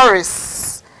the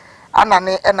Doris? Anna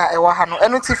Ena Ewahano,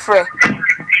 Enuti Frey.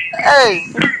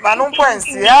 Hey, Manon Points,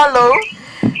 hello.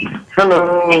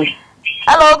 Hello.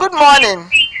 Hello, good morning.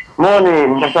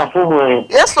 Morning, Mr. Fumu.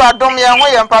 Yes, I don't know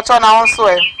where you're patron also.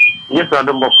 Yes, I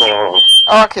don't know.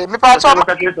 Okay, me patron.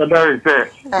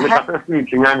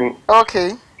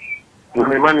 Okay.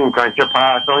 My money can check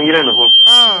out on you know.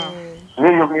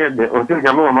 Until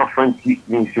Jamaica, my friend,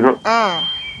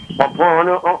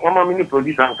 Papa, mini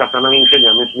producer and Catalan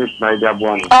my dear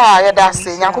one. Ah, yeah, that's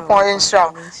it. Yankupon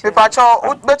Insha. Me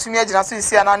patron, but me, I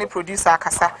see an producer,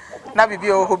 Cassa.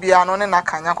 Nabibio, who be an on and I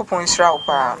can Yankupon Insha.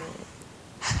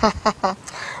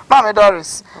 Mammy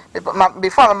Doris,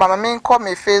 before my main call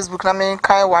me Facebook, I mean,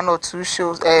 kind 1 or 2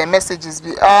 shows, messages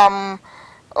be,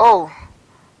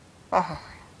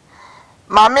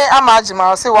 Mammy Amajima,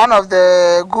 I'll say one of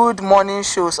the good morning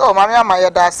shows. Oh, Mammy Amaya,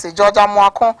 that's it. Georgia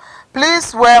Mwako,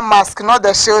 please wear mask, not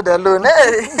the shield alone.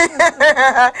 Hey,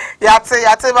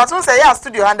 yate, but soon say, yeah,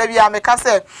 studio, and there make us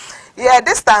say, yeah,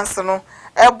 distance, no.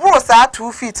 Bros are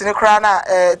 2 feet in the crown,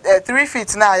 3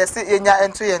 feet now. You see, in your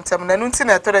entry and term, and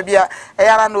until to be a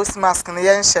nose mask in the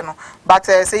ancient. But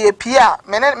say a Pia,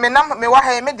 me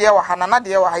waha me dear Hana,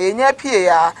 dear Wahaya,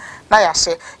 Pia,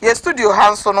 Nayashe. Your studio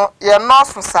Hanson, your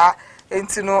north, sir,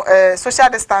 into no social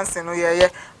distancing. Yeah,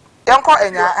 Uncle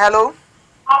Enya, hello.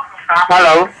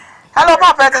 Hello. Hello,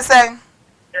 Papa, to say.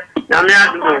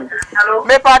 Hello.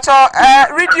 Me pacho,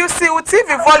 reduce the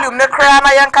TV volume, the crown,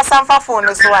 I am Casanfa phone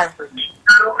is why.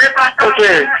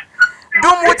 Okay. Do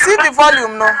mu TV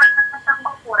volume no.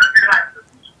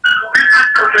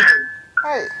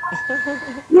 Hey.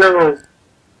 No.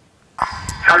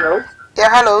 Hello. Yeah,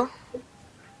 hello.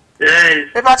 Yes.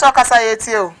 Me pa talk asa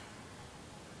yeti o.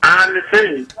 I'm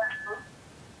listening.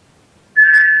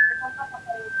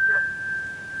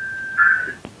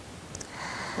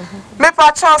 Me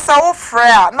pa talk sa wo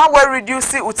frɛ na we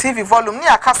reduce u TV volume ni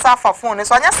akasa fa phone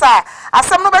so anya sa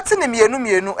asɛm no beti ni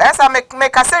mienu esa me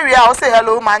kasa wi a o say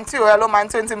hello manti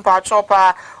ntim pa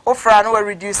chopa o frɛ na we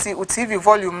reduce u TV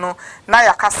volume no na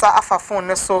yakasa afa phone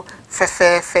ne so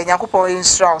fe nyankopɔ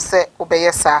insure say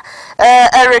obeye sa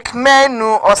Eric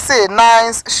Menu o say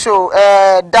nice show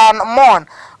Dan Mon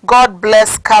God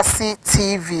bless CACI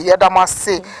TV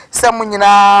yadamase se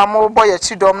munyina mo boye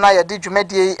chidom na yade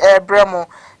dwumadie ebremo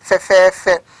fe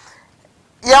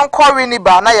yanko wini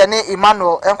ba na ye ne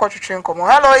Emmanuel enko twetwe nkomo.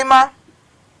 Hello Ima.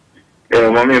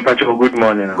 Mommy Pacho, good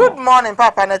morning. Good morning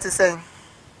Papa net say.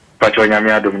 Pacho nyame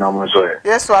adom na mo so.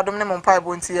 Yes so adom ne mo mpa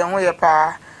bonti ye ho ye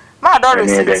pa. Ma adore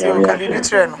sit you can be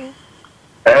bitre no.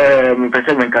 Me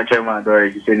pese me ka che ma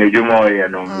adore say ne dwuma o ye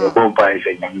no. Ye bo mpa e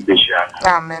say nyame be hia.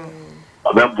 Amen.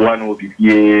 Abɛboa no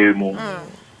bibie mu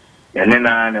yɛne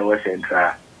na we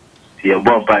central ti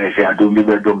yɛbɔ mpa ɛsɛ adom bi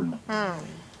bɛdom no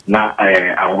na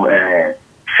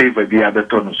favor bi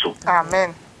abɛtɔ no so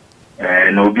amen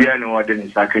na obia ne wɔde ne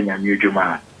nsa ka nyame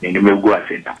adwuma ne ne mɛgu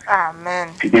asɛnta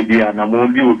amen ti de bia na mo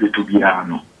bi obetu bia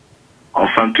no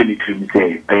ɔfam 23 mi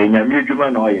sɛ ɛyɛ nyame adwuma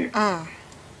na ɔyɛ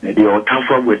na de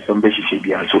ɔtamfo abɔsɛm bɛhyehyɛ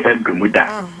bia so ɛmbrɛ mu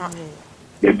da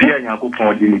de bia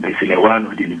nyankopɔn de ne bɛsi na ɛwa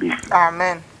no de ne bɛsi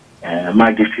amen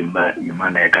my gift in my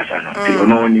man Casano.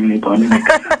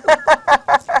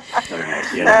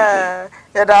 You know,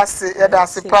 that's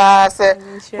it. Pass.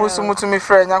 Usumu to me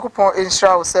friend. Yakupon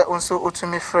insure say unso to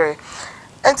me friend.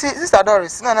 And Sister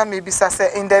Doris, Nana maybe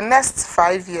say in the next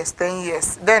 5 years, 10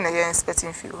 years, then I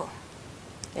expecting few.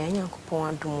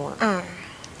 Yakupon do more.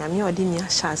 Yami or Dimia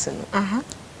Shassen.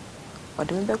 Or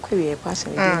do me query a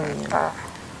person.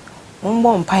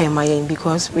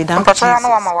 Because without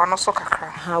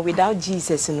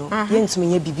Jesus, you know, yens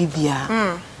me bibia.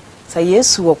 Say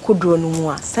yes, who could run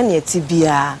more, Sanya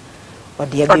Tibia, or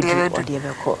dear baby, or dear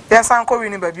Beko. Yes, Uncle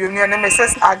Winnie, baby, your name is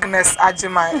Agnes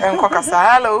Ajima and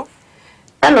Cocasa. Hello.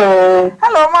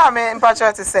 Hello, Mammy, and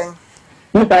Patrick is saying.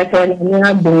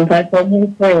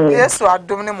 Yes, so I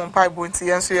don't know Pie Bounty,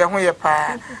 and so you're here,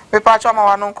 pa. We patch on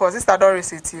my own cause, Sister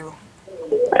Doris, it's you.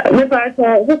 Me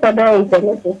pacho, Sister Doris,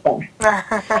 sister.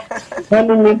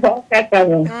 When we talk at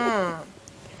them,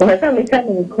 when I come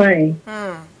crying,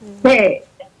 hey,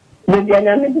 the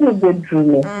enemy will go through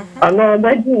me. I know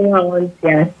that you want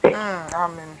to say.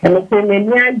 Amen. And if you may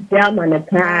not jam on a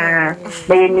car,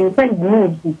 they invent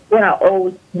mood, they are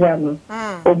all swim.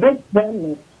 Obey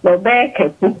them, no back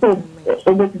at people,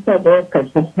 over to back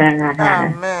at the car.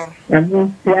 Amen. I'm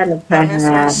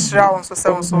so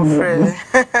so free.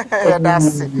 Yeah,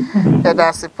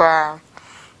 that's it, pa.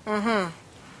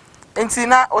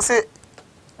 Intina, or say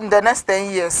in the next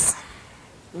 10 years.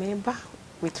 Maybe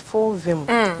with 4 vim.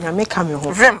 Ya make come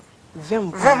home.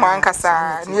 Vim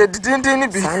ankasa. Ni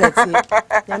didn't be.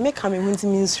 Ya make come home to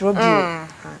means Robbie.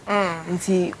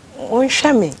 Nti on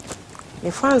hwe me. Me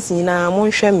fans nyina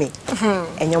mon hwe me.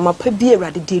 Enyoma pa bi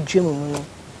awrade de dwam mu no.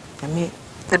 Ya me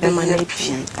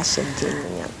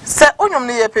Se onyom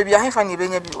ne ye pe bia hefa ne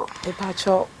benya bi wo. E pa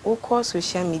cho wo call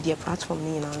social media platform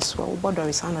ni na so wo bodo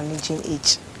resana ne gin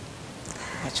age.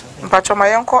 Mpacho ma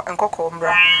yenko enkoko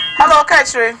mbra. Hello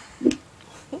Kachre.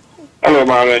 Hello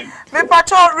Mare. Me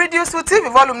pacho reduce TV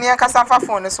volume ni ankasa fa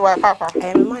phone so why papa.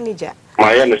 Manager.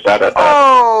 My name is Sada.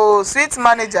 Oh, sweet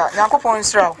manager. Nyankopon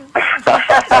nsra.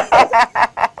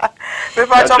 Me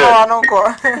pacho ma wano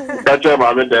ko. Kacho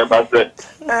ma me de ba se.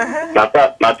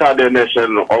 Nata de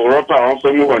nation Europa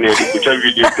also mu woni e kucha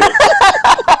video.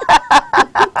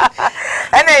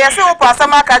 Ene yesi wo pasa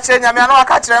ma ka kire nyame na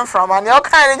ka kire from an yo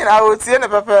kan ni nyina wo tie ne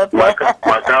pepe. Maka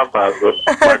paso.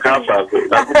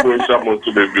 Na ku po nsha mo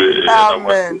tu bebe.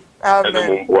 Amen.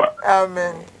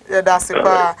 Amen. Yeah, that's it.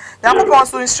 Nyankopon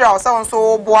so nsra o se won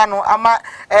so boa no ama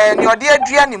ne ode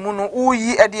adua ne mu no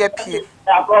uyi ade apie.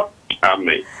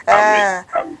 Amen.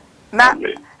 Na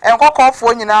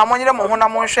enkokofo nyina mo nyire mo ho na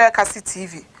mo hwe CACI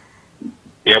TV.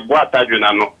 Ye bo ataju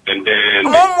na no ende.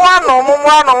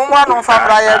 Mumwa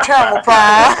famra ye twa mo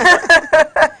pa.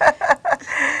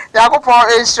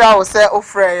 Nyankopon nsra o se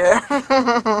ofre ye.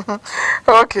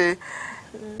 Okay.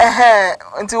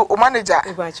 Until o manager.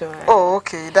 Oh,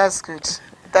 okay, that's good.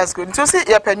 That's good. Until see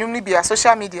your penum ni bia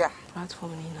social media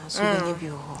platform ni na so benye bi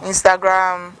ho.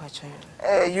 Instagram,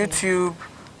 YouTube.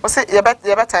 What's it? You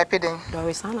better type it in.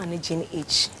 Doris Anna Nijin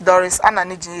H. Doris Anna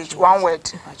Nijin H. One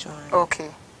word. Okay.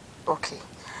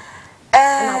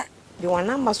 The one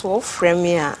number so frame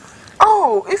me.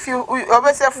 Oh, if you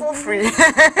always say full free.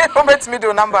 Let me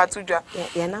do number to you.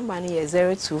 Your number is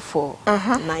 024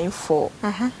 94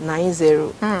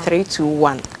 90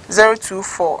 321.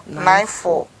 024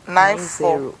 94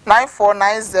 94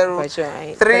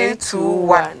 9490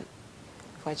 321.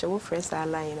 Facha wo friends are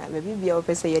line na baby bia wo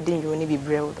pese ye den yo ne bi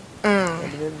brew do.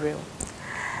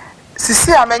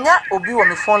 Sisi amenya obi wo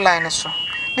me phone line so.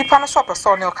 Nipa no so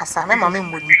person ne okasa me ma me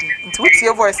mbonidi. Nti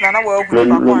wutie voice na wo agu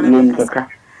ba ko ane.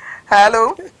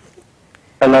 Hello.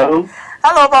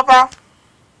 Hello papa.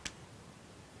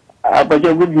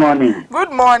 Abajo, good morning.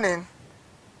 Good morning.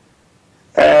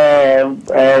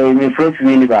 Me first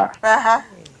winiba.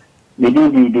 Me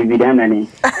di David Anani.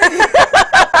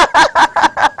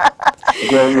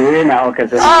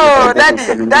 Oh,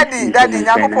 daddy,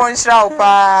 Nyankopon nhyira wo pa.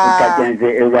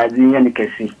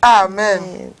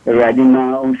 Amen. Ewadi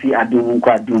na onfi adum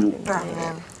nkwa adum.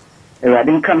 Amen.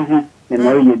 Ewadi nkan ho na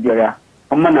na ye biara.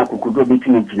 Oma na kokodo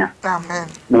bitimi gina. Amen.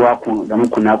 Na wako da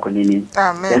mukuna konini.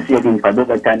 Amen. Yesu yedi mpado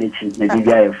batanichi na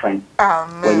bibia ye fine.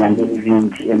 Amen. Wanyande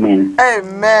vinti. Amen.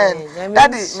 Amen.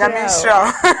 Daddy, nyame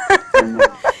nhyira.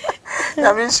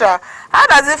 Nyame nhyira. How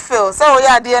does it feel? So we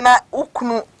are there na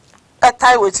ukunu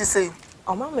tie what you say.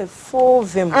 Oh, mama, 4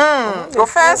 vim. Your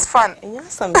first fan.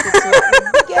 Yes, I'm the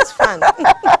biggest fan.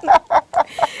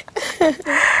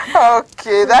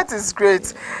 Okay, that is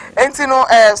great. And you know,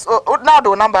 so now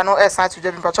the number no S to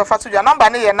Jebin Pachofa to your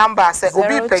number, your number say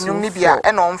Obi Penum Nibia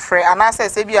and on free, and I say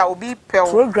Sabia Obi Pel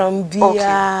program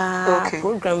Bia. Okay.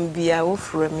 Program Bia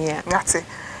from here. That's it.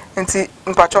 Nti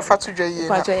mpachofa to je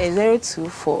mpacho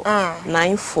 024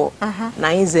 94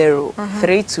 90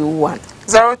 321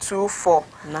 024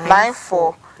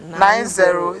 94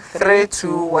 90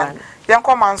 321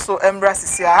 yanko manso embra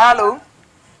sisi hello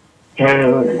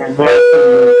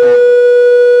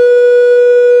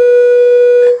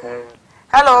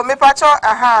hello me pacho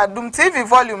dum TV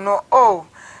volume no oh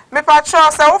me patro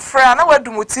say wo frɛ na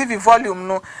wadum TV volume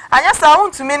no anya sa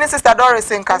won to me ni sister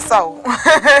Doris in kasa o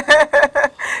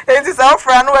enti sa wo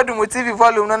frɛ na wadum TV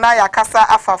volume no na ya kasa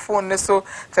afa phone ne so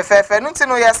fefefe no nti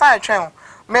no ya san twɛn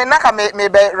me na ka me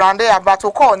be round about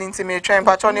to call ni nti me twɛn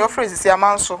patro ne ofre sisi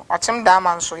amanso akyem da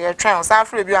amanso ye twɛn san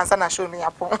frɛ bi ansa na show me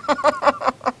yapon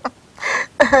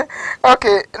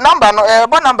okay, number no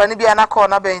bon number ni bia na call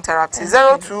na be interrupt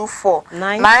 024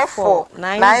 94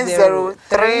 90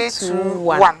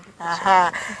 321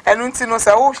 aha enu nti no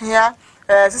se wo hia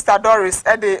sister Doris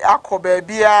e de akoba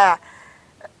bia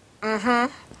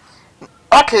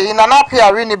okay nana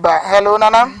pia winiba hello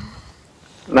nana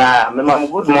mama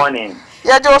good morning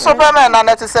ya je so pe me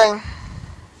nana te sen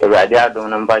Ewade adom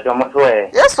na mpa jo mo so e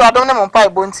yes adom ne mo mpa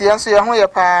ibonti enso ye ho ye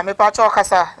pa me pa cho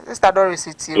kasa sister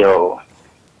Doris ti yo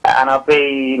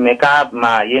anape meka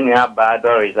ma yenu aba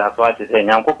Doris aswa te se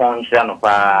Nyankopon nhyira no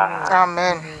pa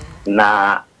amen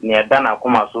na ne da na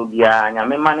koma so bia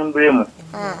nyame mane mbremu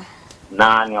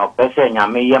na ne opese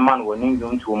nyame yeman woni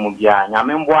ndum tu mu bia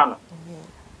nyame mboa no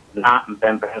na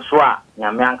mpempen so a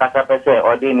nyame ankasa pese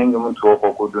ode ne ndum tu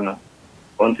okokodu no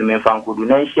ontu me fa nkodu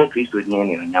na nhye Kristo din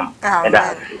ni nyam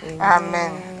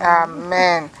amen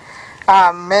amen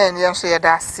amen yenso ye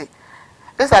dasi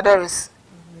this Doris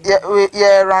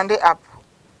yeah round it up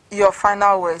your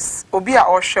final words. Obi a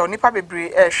osho nipa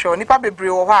bebre show nipa bebre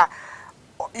wo ha.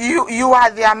 You are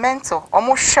their mentor.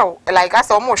 Almost show like I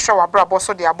said almost show abrabo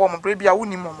so they abom brebi a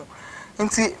wuni momo.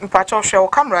 Nti mpacho show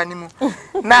camera ni mu.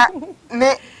 Na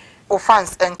ne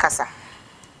offense enkasa.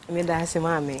 Me da se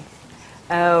mame.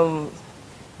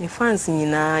 Me fans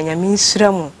nyina nyame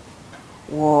nhyira mu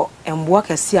wo emboa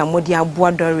kase a modi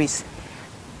aboa Doris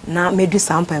na medu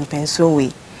sampempen so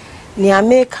we. Ni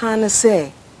America no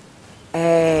say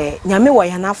nyame wo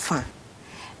ya na fa.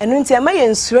 Eno nti ama ye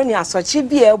nsuro ni asochi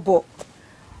bi ebo.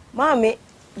 Mame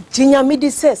jinyame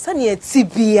di se sane ati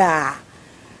bia.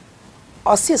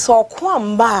 Osi so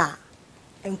kwamba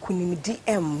enkunimdi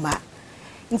emma.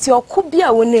 Nti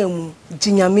okubia wonam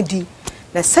jinyame di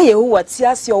na say ye wo ti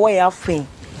ase wo ya afin.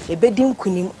 Ebedi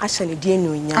nkunim ahye ne die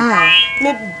nunya.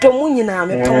 Me domu nyina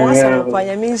me pon asam pa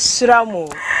nyame nhyira mo.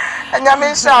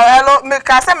 Nyame nhyira hello me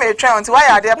ka se me twen nti why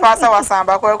ade pass wasan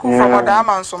ba kwa ku from oda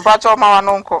manso mpacho ma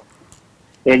wanonko.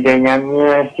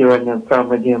 Nyame si wona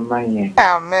pamodi manye.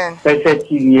 Amen. Pese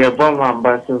ti ye bon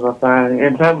mamba so papa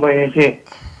enta boye se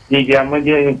di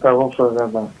amodi en ka wo for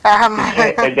baba.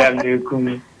 Amen. Edam de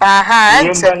kum. Aha,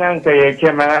 enche. Yemba nan ka ye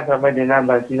kema ka ba de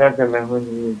namba si na ka me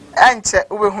hunu. Enche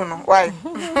ubehunu why?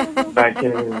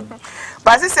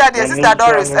 But sister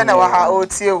Doris ene wa ha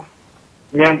otie o.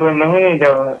 Nyambo me hunu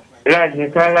da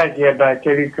laji ka laji ba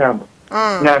telecom.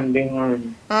 Na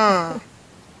ndin.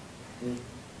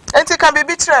 Enti ka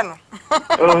bibi tre no.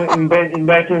 Oh,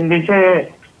 mbe se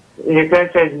ye ka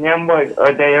se nyambo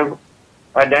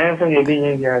odayo so ye bi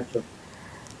nyi ato.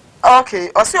 Okay,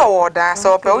 osi owoda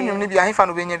so pe onyum ni bi ahifa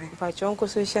no benya bi. Fa chonko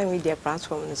social media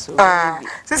platform no so.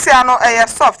 Sisi ano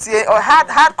soft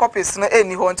hard copies no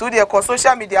eni ho nti we ko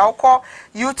social media wo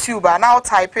YouTube na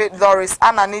type Doris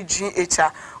Anani GH.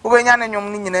 Ubenya na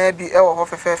nyom ni nyina bi wo ho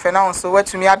fefefe na so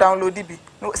watumi download bi.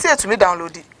 No see etumi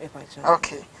download.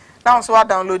 Okay. Now so I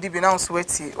download it now so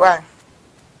wait why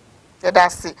yeah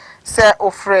that's it say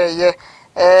ofre ye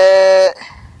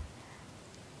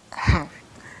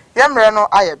yamre no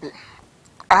ayabe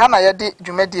aha na ye de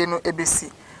dwumadie no ebesi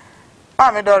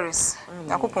Mama Doris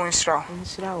yakopon nhyira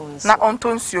na onto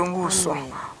nsuo ngu so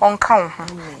onka wo ho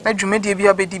na dwumadie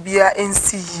bia obedi bia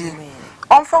ensi yie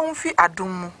onfa ho fi adom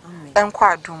mu enko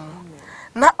adom mu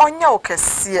na onya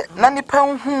okese na nipa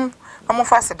hu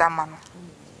amofa sedama no.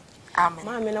 Amen.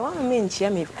 Mama na wama me nchia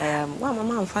me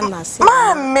mama mfa na ase.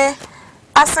 Mama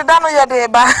aseda no ye de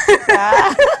ba.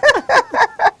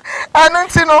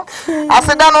 Anunti no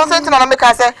aseda no senti na me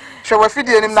ka se hwe wa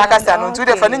fidie nim na ka se anunti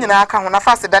de fa ni nyina aka ho na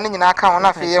fa aseda ni nyina aka ho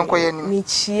na fa ye nkoye nim. Me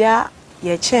chia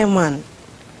ye chairman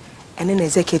ene na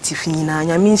executive nyina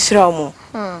nya me nhyira omo.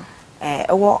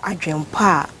 Ewo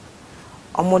adwempa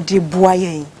omo de boa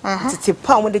yen. Tete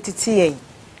pa omo de tete yen.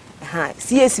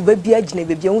 CACI ba bia gina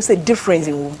be bia wo se difference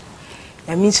in wo.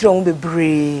 Ya mi nhyira wo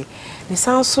bebre ne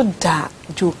san so da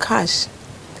jo cash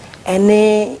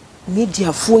ene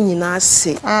media fo nyina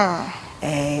ase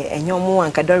enyomo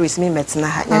anka Doris me metna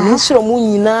ha ya mi nhyira mo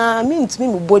nyina mi ntumi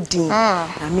mo bodin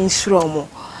ya mi nhyira mo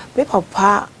be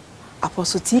papa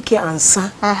Apostle TK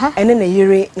ansa ene na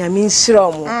yire ya mi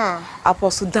nhyira mo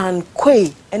Apostle Dan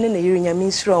Koi ene na yire ya mi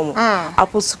nhyira mo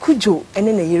Apostle Kujo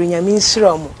ene na yire ya mi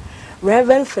nhyira mo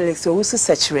Reverend Felix Owusu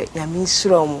Sechere ya mi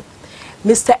nhyira mo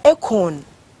Mr. Ekon,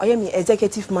 oyemi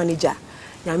executive manager.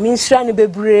 Nyame nhyira no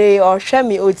bebre, ohwe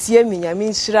me otie me nyame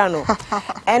nhyira no.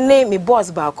 Ene me boss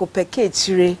ba ko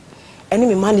package ene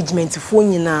me management fo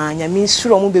nyina nyame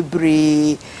nhyira mo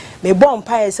bebre. Me bon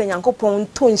pa ese Nyankopon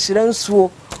to nhyira nsuo,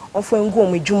 onfo ngu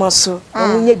mo dwuma so,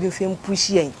 onye bi mfem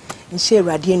pushi yen. Nhyira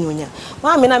Awurade anunya.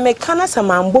 Ma me na me kana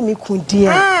samambo me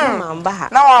kundia, mamba ha.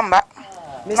 Na wamba.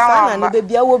 Mr. Anane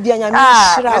bebia wo bia nyame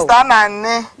nhyira. Mr.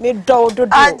 Anane. Me dodo.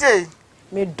 Aje.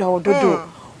 Me dodo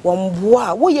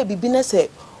womboa wo ye bibi na se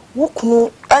wo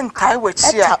kunu enkai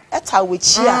wechia eta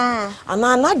wechia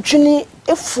ana na dwene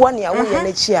efuo ne awo ye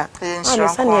na chia ana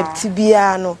sane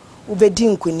atibia no ubedi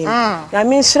nkunim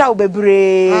nyame nhyira wo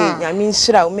bebre nyame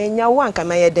nhyira wo menya wo anka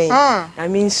maye den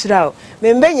nyame nhyira wo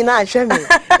membe nyina ahwe me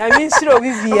nyame nhyira wo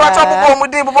bibia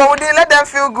but bobomudi let them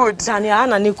feel good Daniel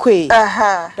Anane kwe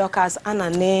Docas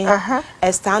Anane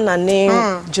Esther Anane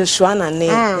Joshua Anane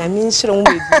nyame nhyira wo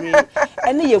bebre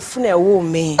ene ye funa ewo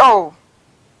me oh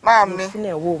mama funa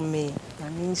ewo me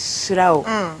nyame nhyira wo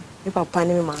me papa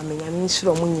ne me mama nyame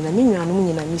nhyira wo nyina me nwana mo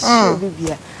nyina me nhyira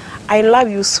bibia I love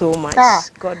you so much.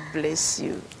 God bless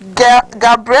you.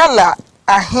 Gabriela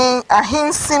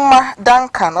Ahinsima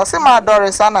Duncan. Osima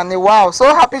Doris Anani. Wow,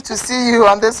 so happy to see you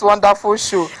on this wonderful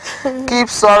show. Keep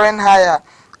soaring higher.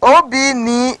 Obi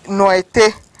ni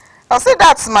Noete. I say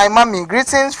that's my mommy.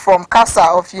 Greetings from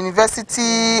CACI of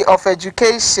University of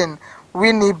Education,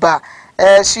 Winneba.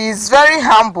 She is very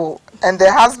humble, and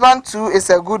the husband too is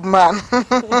a good man.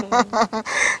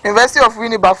 University of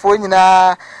Winnipeg,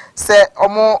 say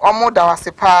omo da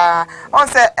wase pa on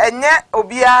say enye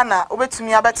obia na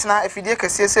obetumi abetena afidie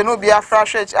kese se no obia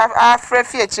afra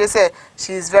fie kire say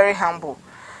she is very humble.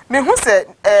 Me hu say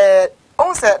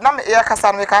on say na me ya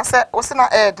kasa me ka say o se na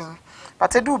eden but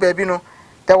edu baby no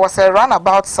there was a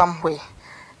runabout somewhere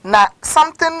na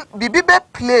something bibi be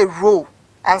play role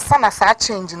and sana sa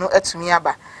change no etumi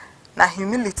aba na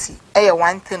humility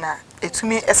one thing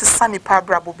etumi esesa nipa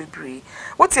brabo bebre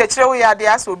woti a kire wo ya de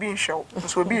aso obi nhwew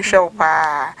so obi nhwew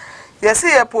pa yesi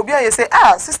ye po bia yesi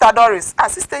sister Doris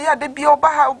sister ya de bia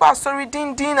oba sorry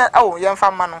din na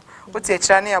yemfa ma no woti a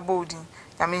kire na ya bodin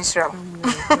nyame nhwew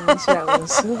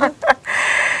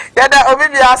yada obi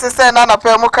bia sister na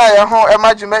pa mu ka ye ho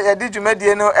emajume ye di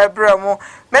dwumadie no ebre mu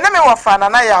me na me wofa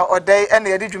na ya odai ene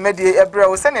ye di dwumadie ebre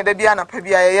wo se ne da bia na pa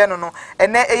bia ye no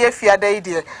ene eye fiadai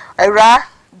de era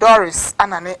Doris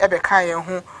anane ebeka yen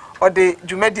hu ode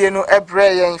dwumadie no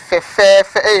ebre yen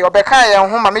fefefe obeka yen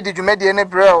hu ma me di dwumadie no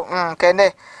ebre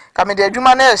kene ka me di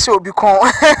adwuma na ehye obi kon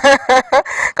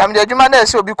ka me di adwuma na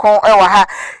ehye obi kon ewa ha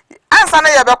ansa na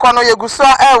ye beko no yeguso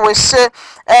we hye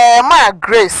my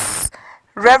grace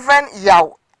Reverend Yaw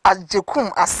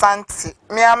Ajekum Asante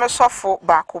me amesofo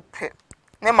ba kope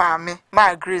ne maame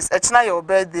my grace echina your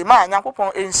birthday ma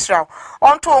anyakopon enhira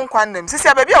onto nkwannem sisi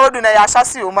ababi a wodu na ya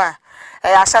ahyase o ma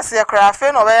ahyase ekra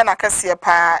fe no be na kase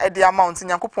pa e di amount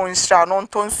nyakopon enhira no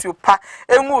nto nsuo pa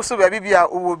enwu so baby bia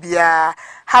owo bia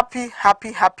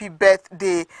happy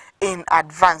birthday in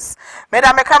advance me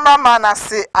da me cameraman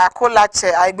ase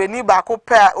akolache agbeni ba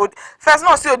kope first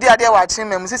no see odi ade wa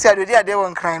chimem sisi odi ade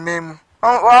won kran memu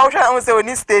on say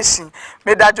oni station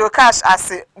me da Jocash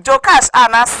ase Jocash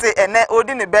ana say ene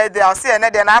odi ne birthday o say ene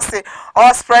de na ase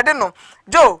o spread no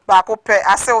Jo ba ko pe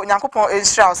ase Nyankopon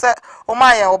enhira say o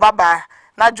ma ye o baba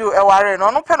na Jo eware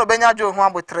no no pe no benya Jo hu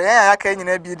abotre ya ka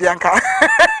nyina bi di anka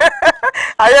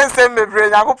ayen say mebre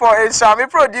Nyankopon enhira me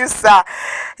producer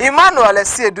Emmanuel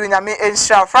Esiedu nyame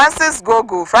enhira Francis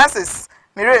Gogo Francis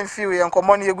me remfiu ye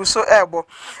nkomo ne yeguso ebo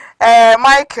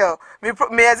Michael,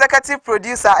 me executive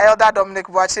producer Elder Dominic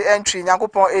Boache entry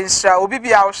Nyankopon enhira obi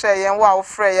bia wo hye yen wa wo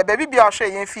frɛ ye baby bia wo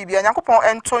hye yen fi bia Nyankopon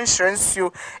ento nhire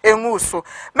nsuo enwu so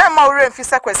mema wo remfi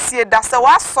sekwasie da se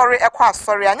wa sorry ekwa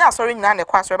asori anya asori nyina na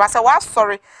ekwa asori ba se wa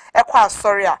sorry ekwa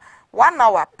asori a 1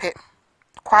 hour pe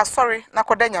kwa asori na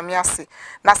koda nyame ase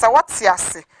na se wote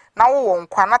ase na wo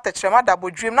nkwa na techrema da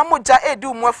bodwem na moja edi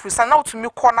umu afrusa na utumi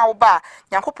kɔ na wo ba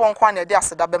Nyankopon kwa na de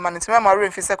ase da be ma ntime ma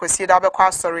remfi se kwasie da be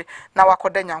kwa sorry na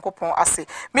wakoda Nyankopon ase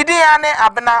midia ne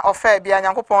abena ofa bia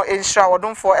Nyankopon enhira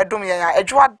wodomfo edom yen a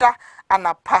edwada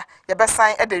anapa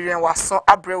yebesan ederian waso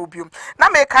abre obium na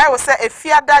me kai wo se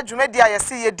efiada dwumadi a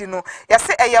yesi yedi no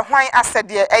yesi eye hwan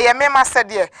asede eye mema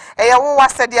asede eye wo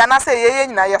asede na se ye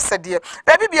nyina yesede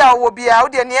baby bia wo bia wo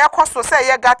de ne ekoso se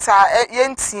ye gata ye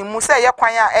ntimu se ye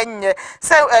kwan a enye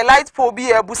se light pole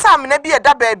bi ebu sam na bi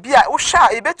eda ba bia wo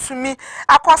hwa ebetumi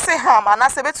akose ham ana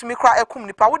se betumi kra ekum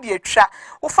nipa wo de atwa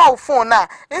wo fa wo phone na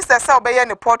instead se obeye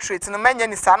ne portrait no manya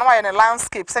ni sa na wa ye ne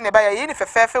landscape se ne ba ye ni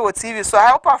fefefe wo TV so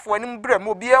help afo ani brem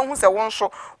obi ehun se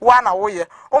wonso wa na wo ye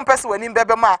ompese wani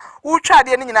bebe ma wo twa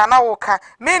de ni nyina na wo ka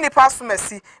me ni paso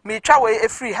masi me twa we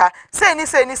efri ha say ni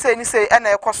na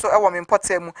ekoso e wo me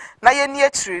mpotemu na ye ni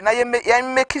akiri na ye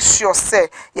make sure say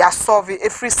ya solve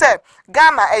efri say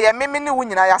Ghana eye me ni wo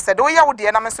nyina ya said wo ye wo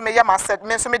de na me so me ye ma said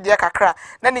me so me de kakra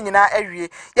na ni nyina awie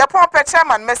ye pon pe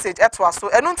chairman message eto aso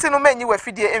enu nti no manyi wa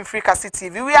fidie emfri CACI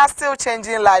TV we are still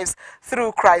changing lives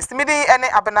through Christ me di ene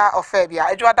abena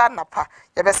ofabia edwada napa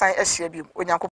ye besan ehia bi onyanko